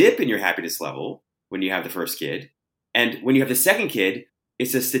a dip in your happiness level when you have the first kid. And when you have the second kid,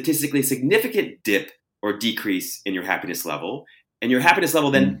 it's a statistically significant dip or decrease in your happiness level. And your happiness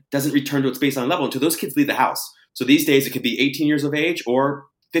level then doesn't return to its baseline level until those kids leave the house. So these days it could be 18 years of age or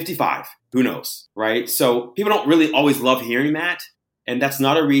 55. Who knows, right? So people don't really always love hearing that. And that's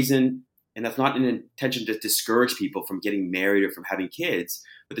not a reason, and that's not an intention to discourage people from getting married or from having kids.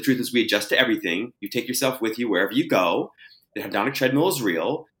 But the truth is we adjust to everything. You take yourself with you wherever you go. The hedonic treadmill is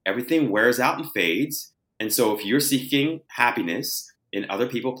real. Everything wears out and fades. And so if you're seeking happiness in other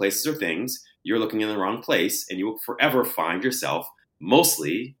people, places, or things, you're looking in the wrong place, and you will forever find yourself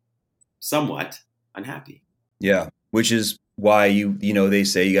mostly somewhat unhappy. Yeah, which is why they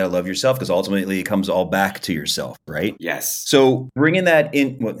say you got to love yourself, because ultimately it comes all back to yourself, right? Yes. So bringing that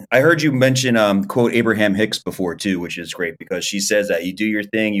in, I heard you mention quote Abraham Hicks before too, which is great because she says that you do your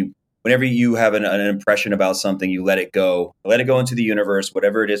thing. Whenever you have an impression about something, you let it go into the universe.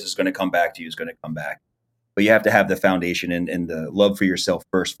 Whatever it is going to come back to you is going to come back. But you have to have the foundation and the love for yourself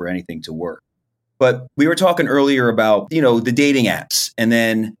first for anything to work. But we were talking earlier about, the dating apps, and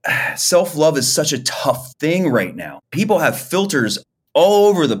then self-love is such a tough thing right now. People have filters all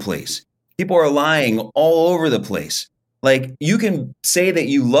over the place. People are lying all over the place. Like, you can say that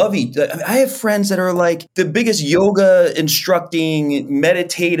you love each. I have friends that are like the biggest yoga instructing,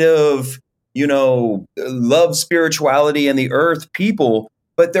 meditative, love spirituality and the earth people,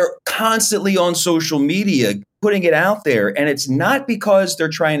 but they're constantly on social media putting it out there. And it's not because they're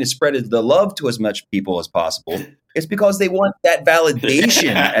trying to spread the love to as much people as possible. It's because they want that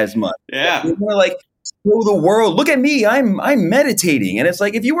validation as much. Yeah. They want to like show the world, look at me, I'm meditating. And it's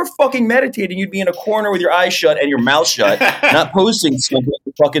like, if you were fucking meditating, you'd be in a corner with your eyes shut and your mouth shut, not posting something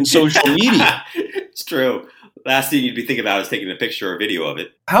on fucking social media. It's true. Last thing you'd be thinking about is taking a picture or video of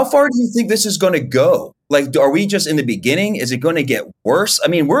it. How far do you think this is going to go? Like, are we just in the beginning? Is it going to get worse? I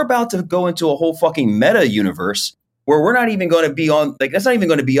mean, we're about to go into a whole fucking meta universe where we're not even going to be on, like, that's not even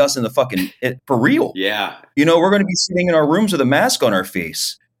going to be us in the fucking, for real. Yeah. We're going to be sitting in our rooms with a mask on our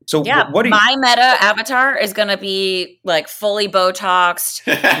face. So Yeah, what do you? my meta avatar is going to be like fully Botoxed.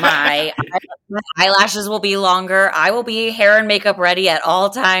 My eyelashes will be longer. I will be hair and makeup ready at all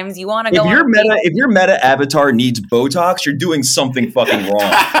times. You want to go on a date? If your meta avatar needs Botox, you're doing something fucking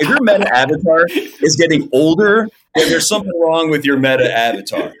wrong. If your meta avatar is getting older, then there's something wrong with your meta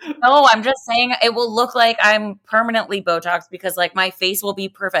avatar. No, I'm just saying it will look like I'm permanently Botoxed because like my face will be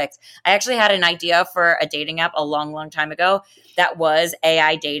perfect. I actually had an idea for a dating app a long, long time ago that was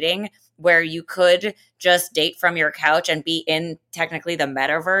AI dating, where you could just date from your couch and be in technically the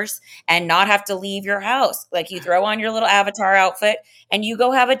metaverse and not have to leave your house. Like you throw on your little avatar outfit and you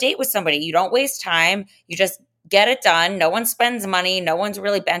go have a date with somebody. You don't waste time. You just get it done. No one spends money. No one's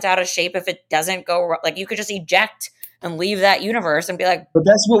really bent out of shape if it doesn't go like you could just eject and leave that universe and be like, but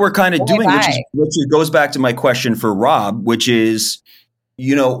that's what we're kind of doing, bye. which goes back to my question for Rob, which is,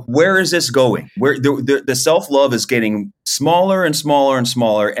 where is this going? Where the self-love is getting smaller and smaller and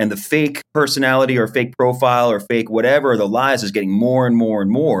smaller, and the fake personality or fake profile or fake whatever, the lies is getting more and more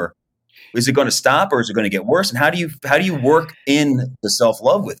and more. Is it going to stop or is it going to get worse? And how do you work in the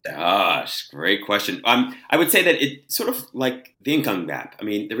self-love with that? Gosh, great question. I would say that it's sort of like the income gap. I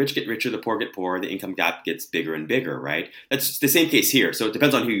mean, the rich get richer, the poor get poorer, the income gap gets bigger and bigger, right? That's the same case here. So it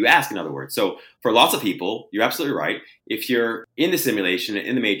depends on who you ask, in other words. So for lots of people, you're absolutely right. If you're in the simulation,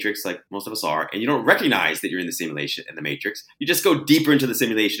 in the matrix, like most of us are, and you don't recognize that you're in the simulation in the matrix, you just go deeper into the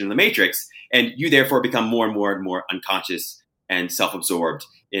simulation in the matrix, and you therefore become more and more and more unconscious and self-absorbed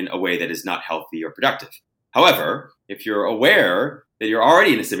in a way that is not healthy or productive. However, if you're aware that you're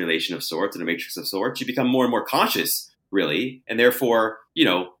already in a simulation of sorts, in a matrix of sorts, you become more and more conscious, really, and therefore,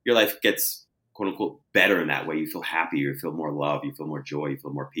 your life gets, quote unquote, better in that way. You feel happier, you feel more love, you feel more joy, you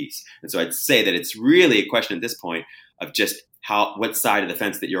feel more peace. And so I'd say that it's really a question at this point of just what side of the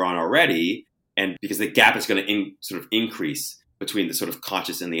fence that you're on already, and because the gap is going to sort of increase between the sort of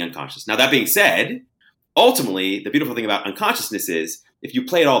conscious and the unconscious. Now, that being said, ultimately, the beautiful thing about unconsciousness is if you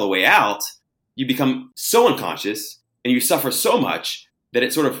play it all the way out, you become so unconscious and you suffer so much that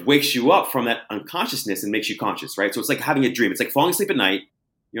it sort of wakes you up from that unconsciousness and makes you conscious, right? So it's like having a dream. It's like falling asleep at night.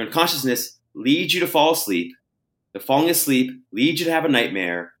 Your unconsciousness leads you to fall asleep. The falling asleep leads you to have a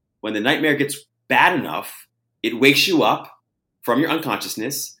nightmare. When the nightmare gets bad enough, it wakes you up from your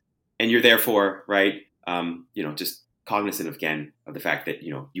unconsciousness, and you're therefore, right, just cognizant again of the fact that,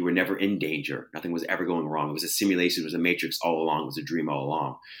 you were never in danger. Nothing was ever going wrong. It was a simulation. It was a matrix all along. It was a dream all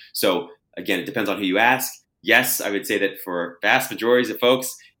along. So again, it depends on who you ask. Yes, I would say that for vast majorities of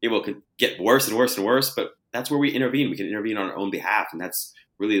folks, it will get worse and worse and worse, but that's where we intervene. We can intervene on our own behalf. And that's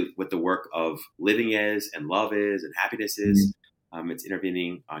really what the work of living is and love is and happiness is. It's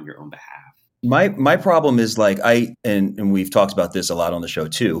intervening on your own behalf. My problem is like and we've talked about this a lot on the show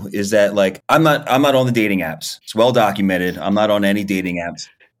too, is that like I'm not on the dating apps. It's well documented. I'm not on any dating apps.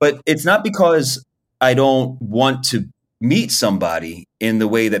 But it's not because I don't want to meet somebody in the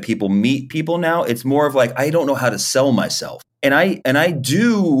way that people meet people now. It's more of like I don't know how to sell myself. And I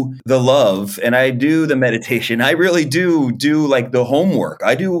do the love and I do the meditation. I really do like the homework.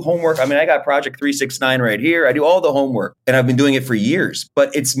 I do homework. I mean, I got Project 369 right here. I do all the homework and I've been doing it for years,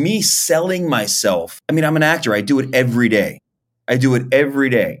 but it's me selling myself. I mean, I'm an actor. I do it every day. I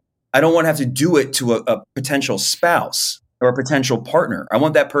don't want to have to do it to a potential spouse or a potential partner. I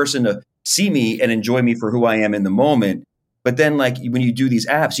want that person to see me and enjoy me for who I am in the moment. But then like when you do these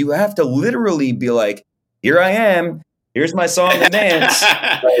apps, you have to literally be like, here I am. Here's my song and dance.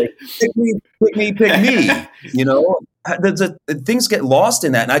 Like, pick me. Things get lost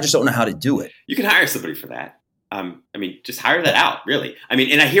in that, and I just don't know how to do it. You can hire somebody for that. Just hire that out, really. I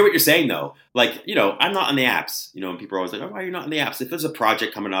mean, and I hear what you're saying, though. Like, I'm not on the apps, and people are always like, oh, why are you not on the apps? If there's a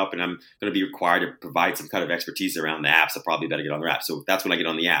project coming up and I'm going to be required to provide some kind of expertise around the apps, I probably better get on the apps. So that's when I get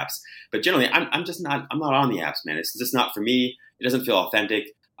on the apps. But generally, I'm not on the apps, man. It's just not for me. It doesn't feel authentic.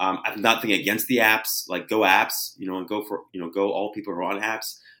 I have nothing against the apps, like go apps, and go all people who are on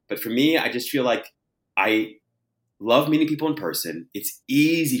apps. But for me, I just feel like I love meeting people in person. It's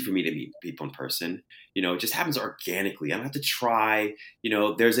easy for me to meet people in person. It just happens organically. I don't have to try.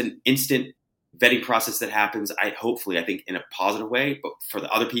 There's an instant vetting process that happens. I think in a positive way, but for the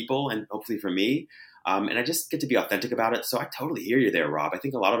other people and hopefully for me. And I just get to be authentic about it. So I totally hear you there, Rob. I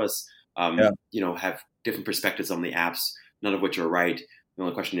think a lot of us, have different perspectives on the apps, none of which are right. The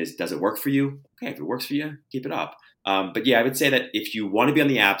only question is, does it work for you? Okay, if it works for you, keep it up. But yeah, I would say that if you want to be on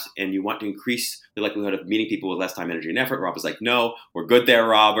the apps and you want to increase the likelihood of meeting people with less time, energy, and effort, Rob was like, no, we're good there,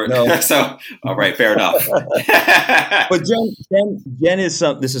 Robert. No. So, all right, fair enough. But Jen is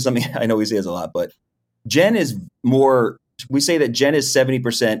this is something I know he says a lot, but Jen is more we say that Jen is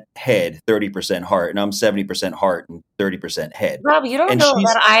 70% head, 30% heart, and I'm 70% heart and 30% head. Rob, you don't And know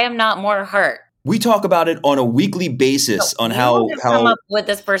that I am not more heart. we talk about it on a weekly basis on how have come up with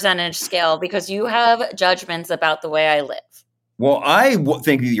this percentage scale because you have judgments about the way I live. Well, I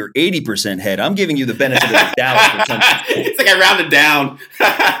think you're 80% head. I'm giving you the benefit of the doubt. It's like I rounded down.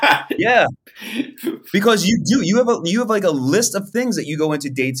 Yeah, because you have like a list of things that you go into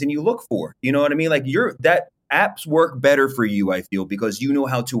dates and you look for. You know what I mean? Like that apps work better for you, I feel, because you know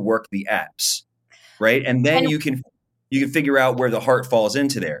how to work the apps, right? And then you can figure out where the heart falls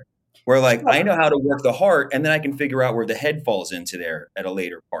into there. Where like I know how to work the heart, and then I can figure out where the head falls into there at a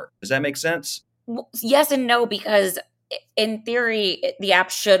later part. Does that make sense? Well, yes and no, because in theory, the app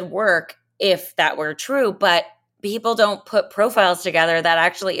should work if that were true, but people don't put profiles together that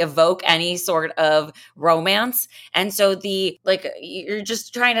actually evoke any sort of romance. And so you're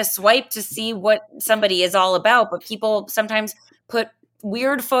just trying to swipe to see what somebody is all about, but people sometimes put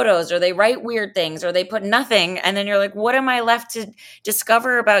weird photos or they write weird things or they put nothing. And then you're like, what am I left to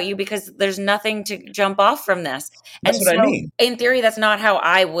discover about you? Because there's nothing to jump off from this. That's what I mean. In theory, that's not how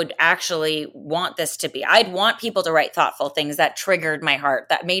I would actually want this to be. I'd want people to write thoughtful things that triggered my heart,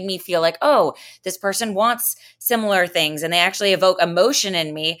 that made me feel like, oh, this person wants similar things. And they actually evoke emotion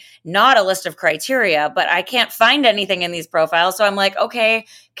in me, not a list of criteria, but I can't find anything in these profiles. So I'm like, okay,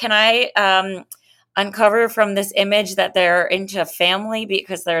 can I, uncover from this image that they're into family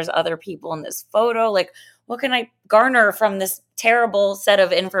because there's other people in this photo? Like, what can I garner from this terrible set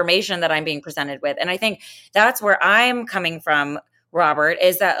of information that I'm being presented with? And I think that's where I'm coming from, Robert,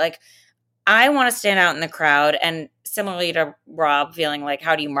 is that like, I want to stand out in the crowd. And similarly to Rob, feeling like,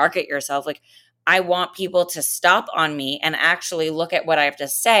 how do you market yourself? Like, I want people to stop on me and actually look at what I have to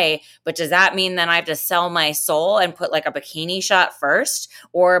say. But does that mean then I have to sell my soul and put like a bikini shot first,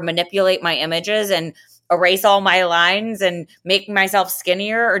 or manipulate my images and erase all my lines and make myself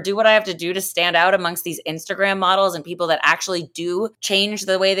skinnier, or do what I have to do to stand out amongst these Instagram models and people that actually do change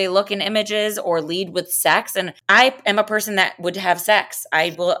the way they look in images or lead with sex? And I am a person that would have sex.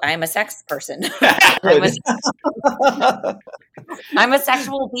 I'm a sex person. I'm a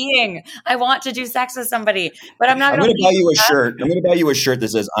sexual being. I want to do sex with somebody, but I'm not. I'm going to buy you a shirt. I'm going to buy you a shirt that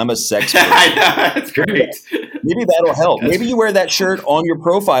says "I'm a sex person." I know, that's great. Maybe that'll help. Maybe you wear that shirt on your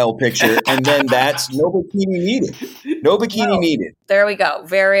profile picture, and then that's no bikini needed. No bikini needed. There we go.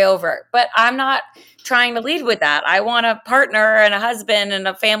 Very overt. But I'm not trying to lead with that. I want a partner and a husband and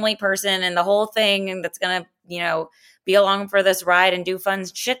a family person and the whole thing, and that's going to, be along for this ride and do fun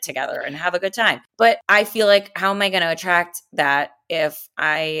shit together and have a good time. But I feel like, how am I going to attract that if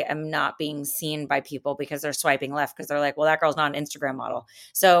I am not being seen by people because they're swiping left because they're like, well, that girl's not an Instagram model.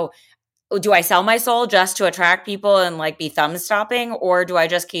 So do I sell my soul just to attract people and like be thumb stopping, or do I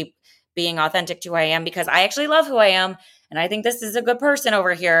just keep being authentic to who I am because I actually love who I am and I think this is a good person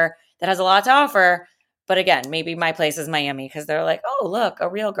over here that has a lot to offer? But again, maybe my place is Miami because they're like, oh, look, a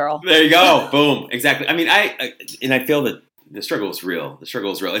real girl. There you go. Boom. Exactly. I mean, I feel that the struggle is real. The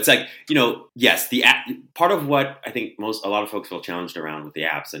struggle is real. It's like, yes, the app, part of what I think a lot of folks feel challenged around with the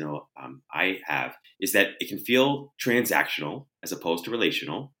apps, I know I have, is that it can feel transactional as opposed to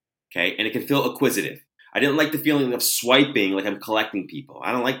relational. Okay. And it can feel acquisitive. I didn't like the feeling of swiping like I'm collecting people.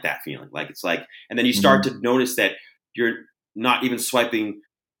 I don't like that feeling. Like it's like, and then you start to notice that you're not even swiping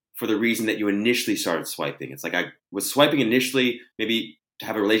for the reason that you initially started swiping. It's like I was swiping initially, maybe to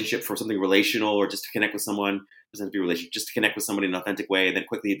have a relationship for something relational or just to connect with someone. It doesn't have to be a relationship, just to connect with somebody in an authentic way. And then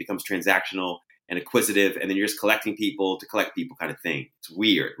quickly it becomes transactional and acquisitive. And then you're just collecting people to collect people kind of thing. It's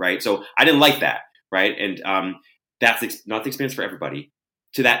weird, right? So I didn't like that, right? And that's not the experience for everybody.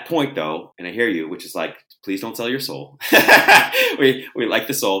 To that point, though, and I hear you, which is like, please don't sell your soul. we like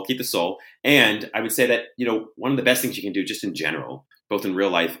the soul, keep the soul. And I would say that, one of the best things you can do just in general, both in real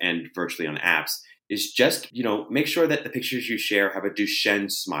life and virtually on apps, is just, make sure that the pictures you share have a Duchenne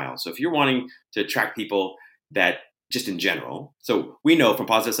smile. So if you're wanting to attract people that just in general, so we know from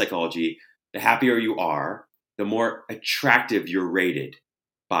positive psychology, the happier you are, the more attractive you're rated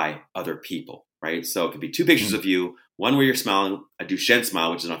by other people, right? So it could be two pictures of you, one where you're smiling, a Duchenne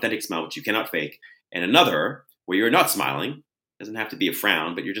smile, which is an authentic smile, which you cannot fake, and another where you're not smiling. It doesn't have to be a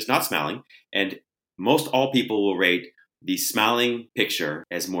frown, but you're just not smiling. And most all people will rate the smiling picture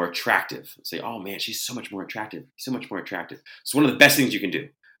as more attractive. Say, oh man, she's so much more attractive. He's so much more attractive. It's one of the best things you can do,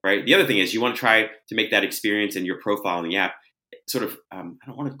 right? The other thing is you want to try to make that experience and your profile in the app sort of, I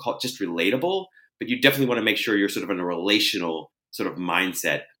don't want to call it just relatable, but you definitely want to make sure you're sort of in a relational sort of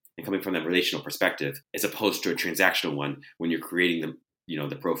mindset and coming from that relational perspective, as opposed to a transactional one when you're creating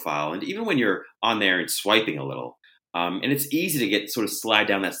the profile, and even when you're on there and swiping a little. And it's easy to slide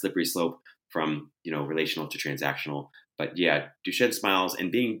down that slippery slope from relational to transactional. But yeah, Duchenne smiles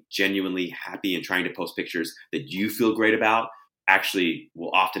and being genuinely happy and trying to post pictures that you feel great about actually will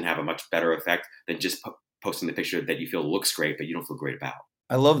often have a much better effect than just posting the picture that you feel looks great, but you don't feel great about.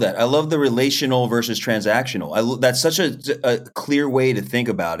 I love that. I love the relational versus transactional. That's such a clear way to think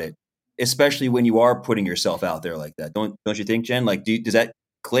about it, especially when you are putting yourself out there like that. Don't you think, Jen? Like, does that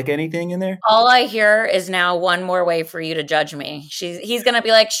click anything in there? All I hear is now one more way for you to judge me. He's going to be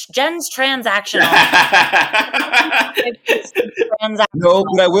like, Jen's transactional. No,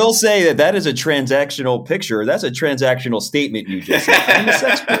 but I will say that is a transactional picture. That's a transactional statement you just said. I'm a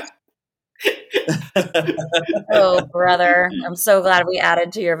sex person. Oh, brother. I'm so glad we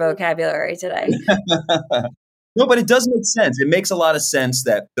added to your vocabulary today. No, but it does make sense. It makes a lot of sense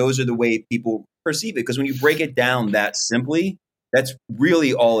that those are the way people perceive it. Because when you break it down that simply, that's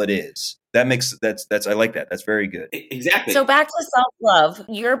really all it is. I like that. That's very good. Exactly. So back to self-love.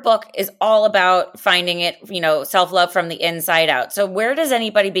 Your book is all about finding it, self-love from the inside out. So where does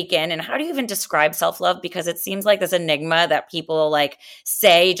anybody begin, and how do you even describe self-love? Because it seems like this enigma that people like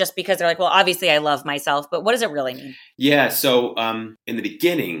say just because they're like, well, obviously I love myself, but what does it really mean? Yeah. So in the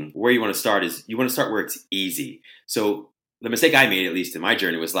beginning, where you want to start is you want to start where it's easy. So the mistake I made, at least in my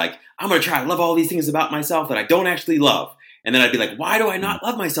journey, was like, I'm going to try to love all these things about myself that I don't actually love. And then I'd be like, why do I not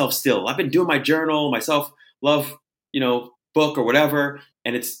love myself still? I've been doing my journal, my self-love, book or whatever,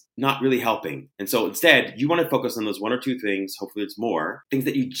 and it's not really helping. And so instead, you want to focus on those one or two things, hopefully it's more, things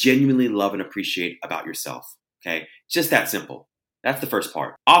that you genuinely love and appreciate about yourself, okay? Just that simple. That's the first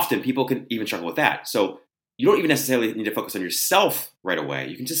part. Often people can even struggle with that. So you don't even necessarily need to focus on yourself right away.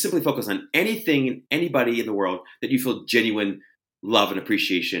 You can just simply focus on anything and anybody in the world that you feel genuine love and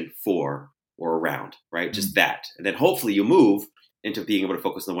appreciation for or around, right? Mm-hmm. Just that. And then hopefully you move into being able to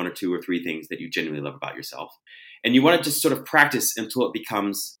focus on one or two or three things that you genuinely love about yourself. And you want to just sort of practice until it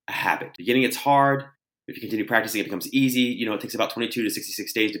becomes a habit. Beginning, it's hard. If you continue practicing, it becomes easy. It takes about 22 to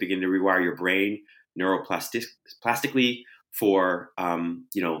 66 days to begin to rewire your brain neuroplastically for,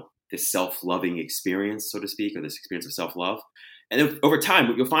 this self-loving experience, so to speak, or this experience of self-love. And then over time,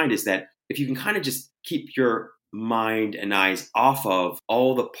 what you'll find is that if you can kind of just keep your mind and eyes off of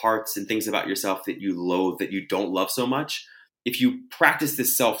all the parts and things about yourself that you loathe, that you don't love so much, if you practice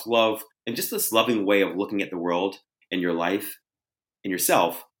this self-love and just this loving way of looking at the world and your life and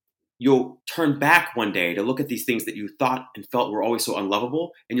yourself, you'll turn back one day to look at these things that you thought and felt were always so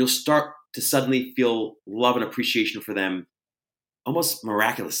unlovable, and you'll start to suddenly feel love and appreciation for them almost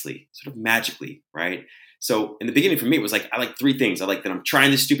miraculously, sort of magically, right? So in the beginning for me, it was like, I like three things. I like that I'm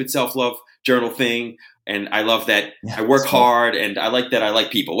trying this stupid self-love journal thing. And I love that I work hard, and I like that I like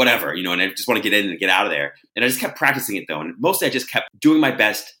people, whatever, and I just want to get in and get out of there. And I just kept practicing it though. And mostly I just kept doing my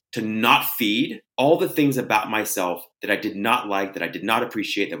best to not feed all the things about myself that I did not like, that I did not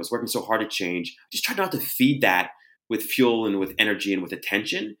appreciate, that was working so hard to change. Just tried not to feed that with fuel and with energy and with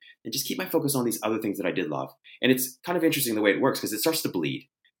attention, and just keep my focus on these other things that I did love. And it's kind of interesting the way it works because it starts to bleed.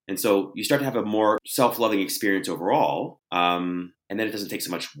 And so you start to have a more self-loving experience overall, and then it doesn't take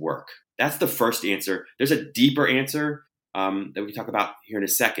so much work. That's the first answer. There's a deeper answer that we can talk about here in a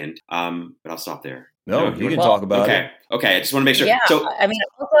second, but I'll stop there. No, you can talk about it. Okay. I just want to make sure. Yeah, So,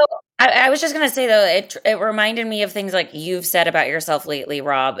 also, I was just going to say, though, it reminded me of things like you've said about yourself lately,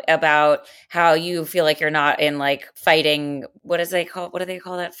 Rob, about how you feel like you're not in like fighting. What do they call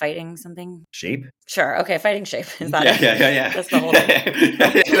that? Fighting something? Shape? Sure. Okay. Fighting shape. Is that yeah. That's the whole thing.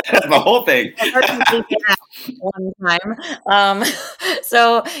 That's the whole thing. One time.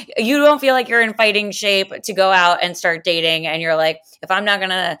 So you don't feel like you're in fighting shape to go out and start dating. And you're like, if I'm not going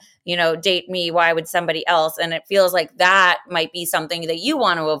to, date me, why would somebody else? And it feels like that might be something that you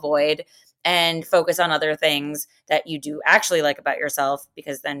want to avoid and focus on other things that you do actually like about yourself,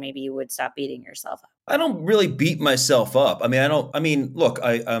 because then maybe you would stop beating yourself up. I don't really beat myself up. Look,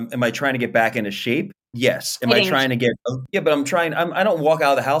 am I trying to get back into shape? Yes. Am I trying to get, but I don't walk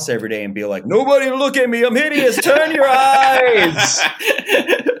out of the house every day and be like, nobody look at me, I'm hideous, turn your eyes.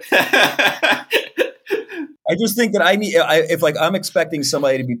 I just think that if I'm expecting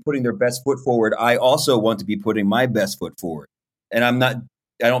somebody to be putting their best foot forward, I also want to be putting my best foot forward. And I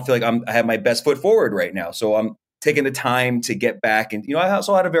don't feel like I have my best foot forward right now. So I'm taking the time to get back. And, I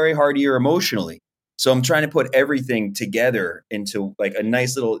also had a very hard year emotionally. So I'm trying to put everything together into like a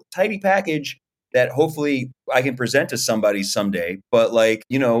nice little tidy package that hopefully I can present to somebody someday. But like,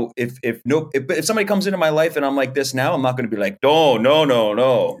 if somebody comes into my life and I'm like this now, I'm not going to be like, no,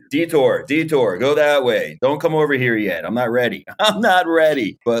 detour, go that way. Don't come over here yet. I'm not ready.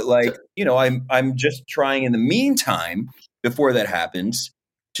 But like, I'm just trying in the meantime, before that happens,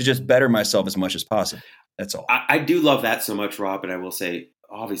 to just better myself as much as possible. That's all. I do love that so much, Rob. And I will say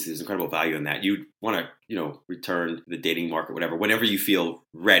obviously there's incredible value in that. You want to, return to the dating market, whatever, whenever you feel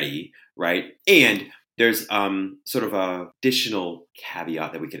ready, right? And there's sort of a additional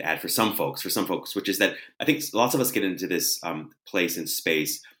caveat that we could add for some folks, which is that I think lots of us get into this place and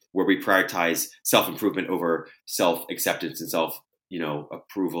space where we prioritize self-improvement over self-acceptance and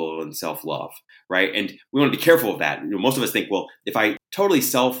approval and self-love, right? And we want to be careful of that. Most of us think, well, if I totally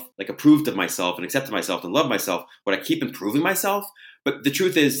approved of myself and accepted myself and loved myself, would I keep improving myself? But the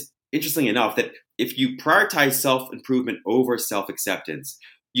truth is, interestingly enough, that if you prioritize self-improvement over self-acceptance,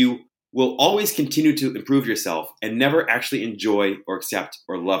 you will always continue to improve yourself and never actually enjoy or accept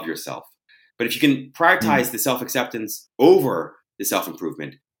or love yourself. But if you can prioritize the self-acceptance over the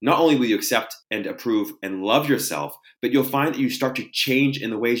self-improvement, not only will you accept and approve and love yourself, but you'll find that you start to change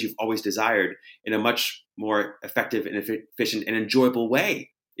in the ways you've always desired in a much more effective and efficient and enjoyable way.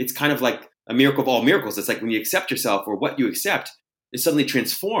 It's kind of like a miracle of all miracles. It's like when you accept yourself, or what you accept is suddenly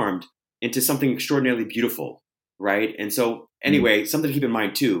transformed into something extraordinarily beautiful, right? And so anyway, something to keep in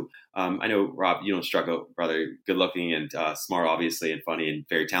mind too. I know, Rob, you don't struggle, brother, good looking and smart, obviously, and funny and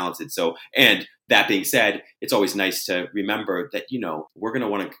very talented. So, and that being said, it's always nice to remember that, we're going to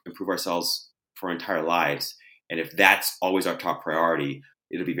want to improve ourselves for our entire lives. And if that's always our top priority,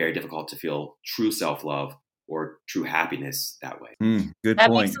 it'll be very difficult to feel true self-love or true happiness that way. Good that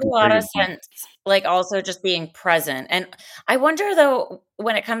point. Makes a lot of sense. Like also just being present. And I wonder though,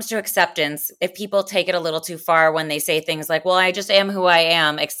 when it comes to acceptance, if people take it a little too far when they say things like, well, I just am who I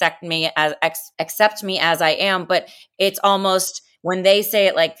am, accept me as I am. But it's almost, when they say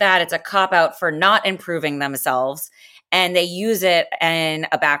it like that, it's a cop out for not improving themselves. And they use it in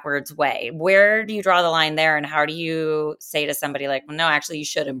a backwards way. Where do you draw the line there? And how do you say to somebody like, well, no, actually you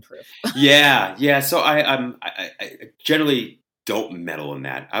should improve? Yeah. So I generally don't meddle in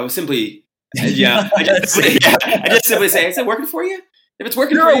that. I was simply, I just simply say, is it working for you? If it's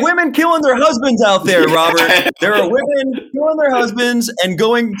working, there are women killing their husbands out there, Robert. There are women killing their husbands and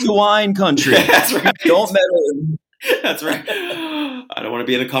going to wine country. That's right. Don't meddle. That's right. I don't want to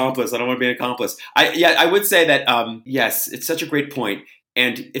be an accomplice. I would say that, yes, it's such a great point.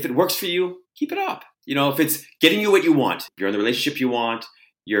 And if it works for you, keep it up. If it's getting you what you want, you're in the relationship you want,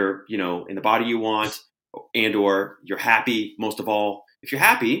 you're, in the body you want, and or you're happy, most of all. If you're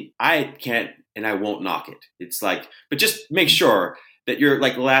happy, I can't and I won't knock it. It's like, but just make sure that you're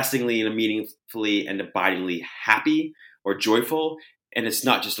like lastingly and meaningfully and abidingly happy or joyful. And it's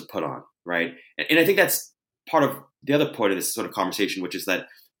not just a put on, right? And I think that's part of the other point of this sort of conversation, which is that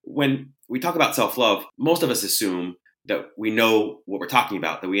when we talk about self-love, most of us assume that we know what we're talking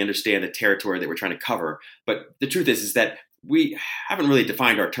about, that we understand the territory that we're trying to cover. But the truth is that we haven't really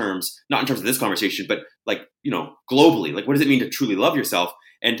defined our terms, not in terms of this conversation, but like, globally, like what does it mean to truly love yourself?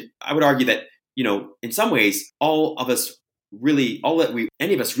 And I would argue that, in some ways, all that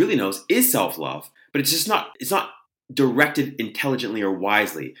any of us really knows is self-love, but it's not directed intelligently or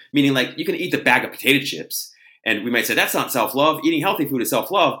wisely. Meaning like you can eat the bag of potato chips and we might say that's not self-love. Eating healthy food is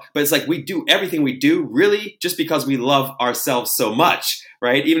self-love, but it's like we do everything we do really just because we love ourselves so much,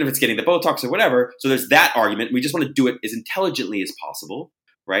 right? Even if it's getting the Botox or whatever. So there's that argument. We just want to do it as intelligently as possible,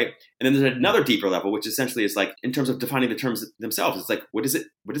 right? And then there's another deeper level, which essentially is like in terms of defining the terms themselves. It's like, what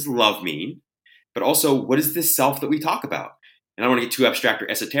does love mean? But also, what is this self that we talk about? And I don't want to get too abstract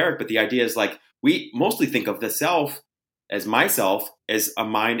or esoteric, but the idea is like, we mostly think of the self as myself as a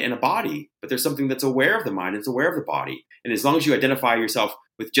mind and a body, but there's something that's aware of the mind and it's aware of the body. And as long as you identify yourself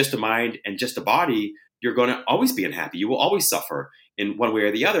with just a mind and just a body, you're going to always be unhappy. You will always suffer in one way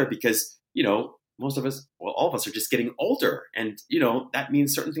or the other because, most of us, well, all of us are just getting older. And, that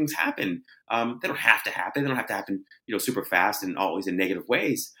means certain things happen. They don't have to happen. They don't have to happen, super fast and always in negative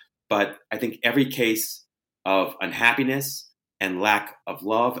ways. But I think every case of unhappiness and lack of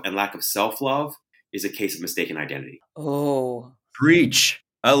love and lack of self-love is a case of mistaken identity. Oh, preach.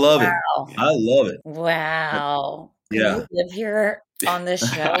 I love it. I love it. Wow. Yeah. Can you live here on this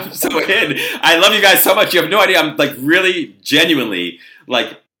show? I'm so in. I love you guys so much. You have no idea. I'm like really genuinely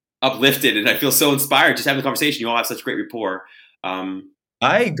like uplifted and I feel so inspired just having the conversation. You all have such great rapport.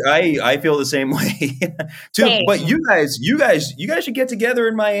 I feel the same way too. Same. But you guys should get together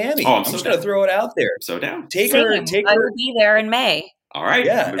in Miami. Oh, I'm just going to throw it out there. So down. Take Same. her. I will be there in May. All right.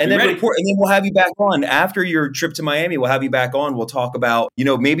 Yeah. And then report, and then we'll have you back on after your trip to Miami. We'll have you back on. We'll talk about,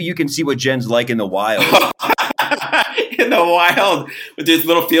 maybe you can see what Jen's like in the wild. In the wild with this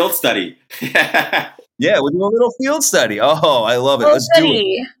little field study. Yeah, we'll do a little field study. Oh, I love it. Let's do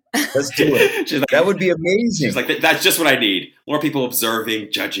it. Let's do it. Like, that would be amazing. She's like, that's just what I need. More people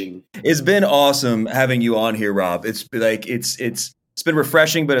observing, judging. It's been awesome having you on here, Rob. It's like it's been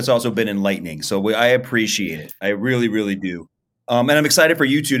refreshing, but it's also been enlightening. So I appreciate it. I really, really do. And I'm excited for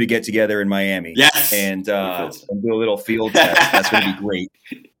you two to get together in Miami. Yes. And do a little field test. That's going to be great.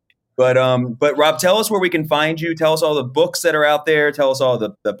 But Rob, tell us where we can find you. Tell us all the books that are out there. Tell us all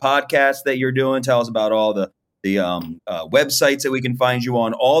the podcasts that you're doing. Tell us about all the websites that we can find you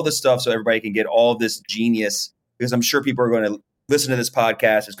on, all the stuff so everybody can get all of this genius, because I'm sure people are going to listen to this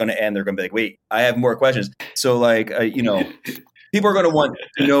podcast. It's going to end. They're going to be like, wait, I have more questions. So people are going to want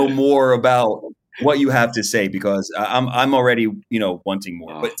to know more about what you have to say, because I'm already, wanting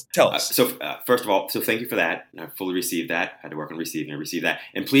more. But tell us. First of all, thank you for that. I fully received that. I had to work on receiving. I received that.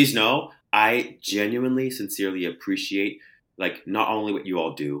 And please know, I genuinely, sincerely appreciate not only what you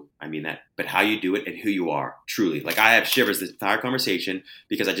all do, I mean that, but how you do it and who you are, truly. I have shivers this entire conversation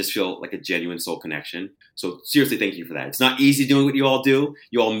because I just feel like a genuine soul connection. So seriously, thank you for that. It's not easy doing what you all do.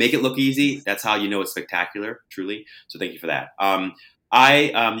 You all make it look easy. That's how you know it's spectacular, truly. So thank you for that.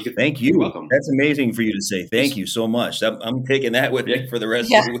 Thank you. You're welcome. That's amazing for you to say. Thank you so much. I'm taking that with me for the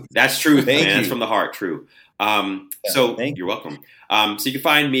rest of the week. That's true. Thank you. That's from the heart. True. You're welcome. So you can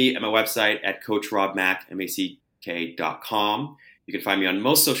find me at my website at Coach Rob Mack, MACK.com. You can find me on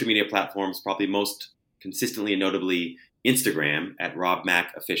most social media platforms, probably most consistently and notably Instagram at Rob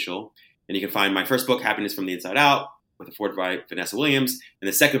Mack Official. And you can find my first book, Happiness from the Inside Out, with afforded by Vanessa Williams, and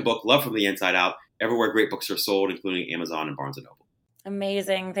the second book, Love from the Inside Out, everywhere great books are sold, including Amazon and Barnes & Noble.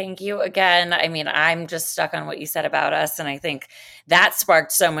 Amazing. Thank you again. I mean, I'm just stuck on what you said about us, and I think that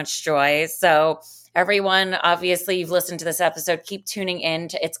sparked so much joy. So everyone, obviously, you've listened to this episode. Keep tuning in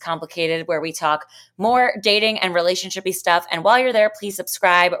to It's Complicated, where we talk more dating and relationship-y stuff. And while you're there, please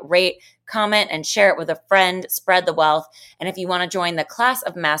subscribe, rate, comment, and share it with a friend. Spread the wealth. And if you want to join the class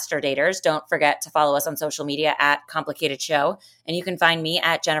of master daters, don't forget to follow us on social media at Complicated Show. And you can find me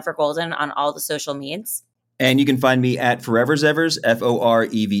at Jennifer Golden on all the social medias. And you can find me at Forever's Evers,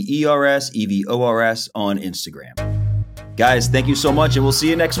 FOREVERS, EVORS on Instagram. Guys, thank you so much, and we'll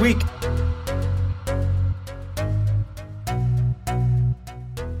see you next week.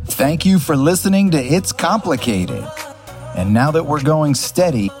 Thank you for listening to It's Complicated. And now that we're going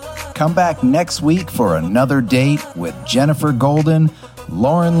steady, come back next week for another date with Jennifer Golden,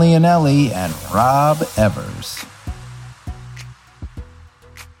 Lauren Leonelli, and Rob Evers.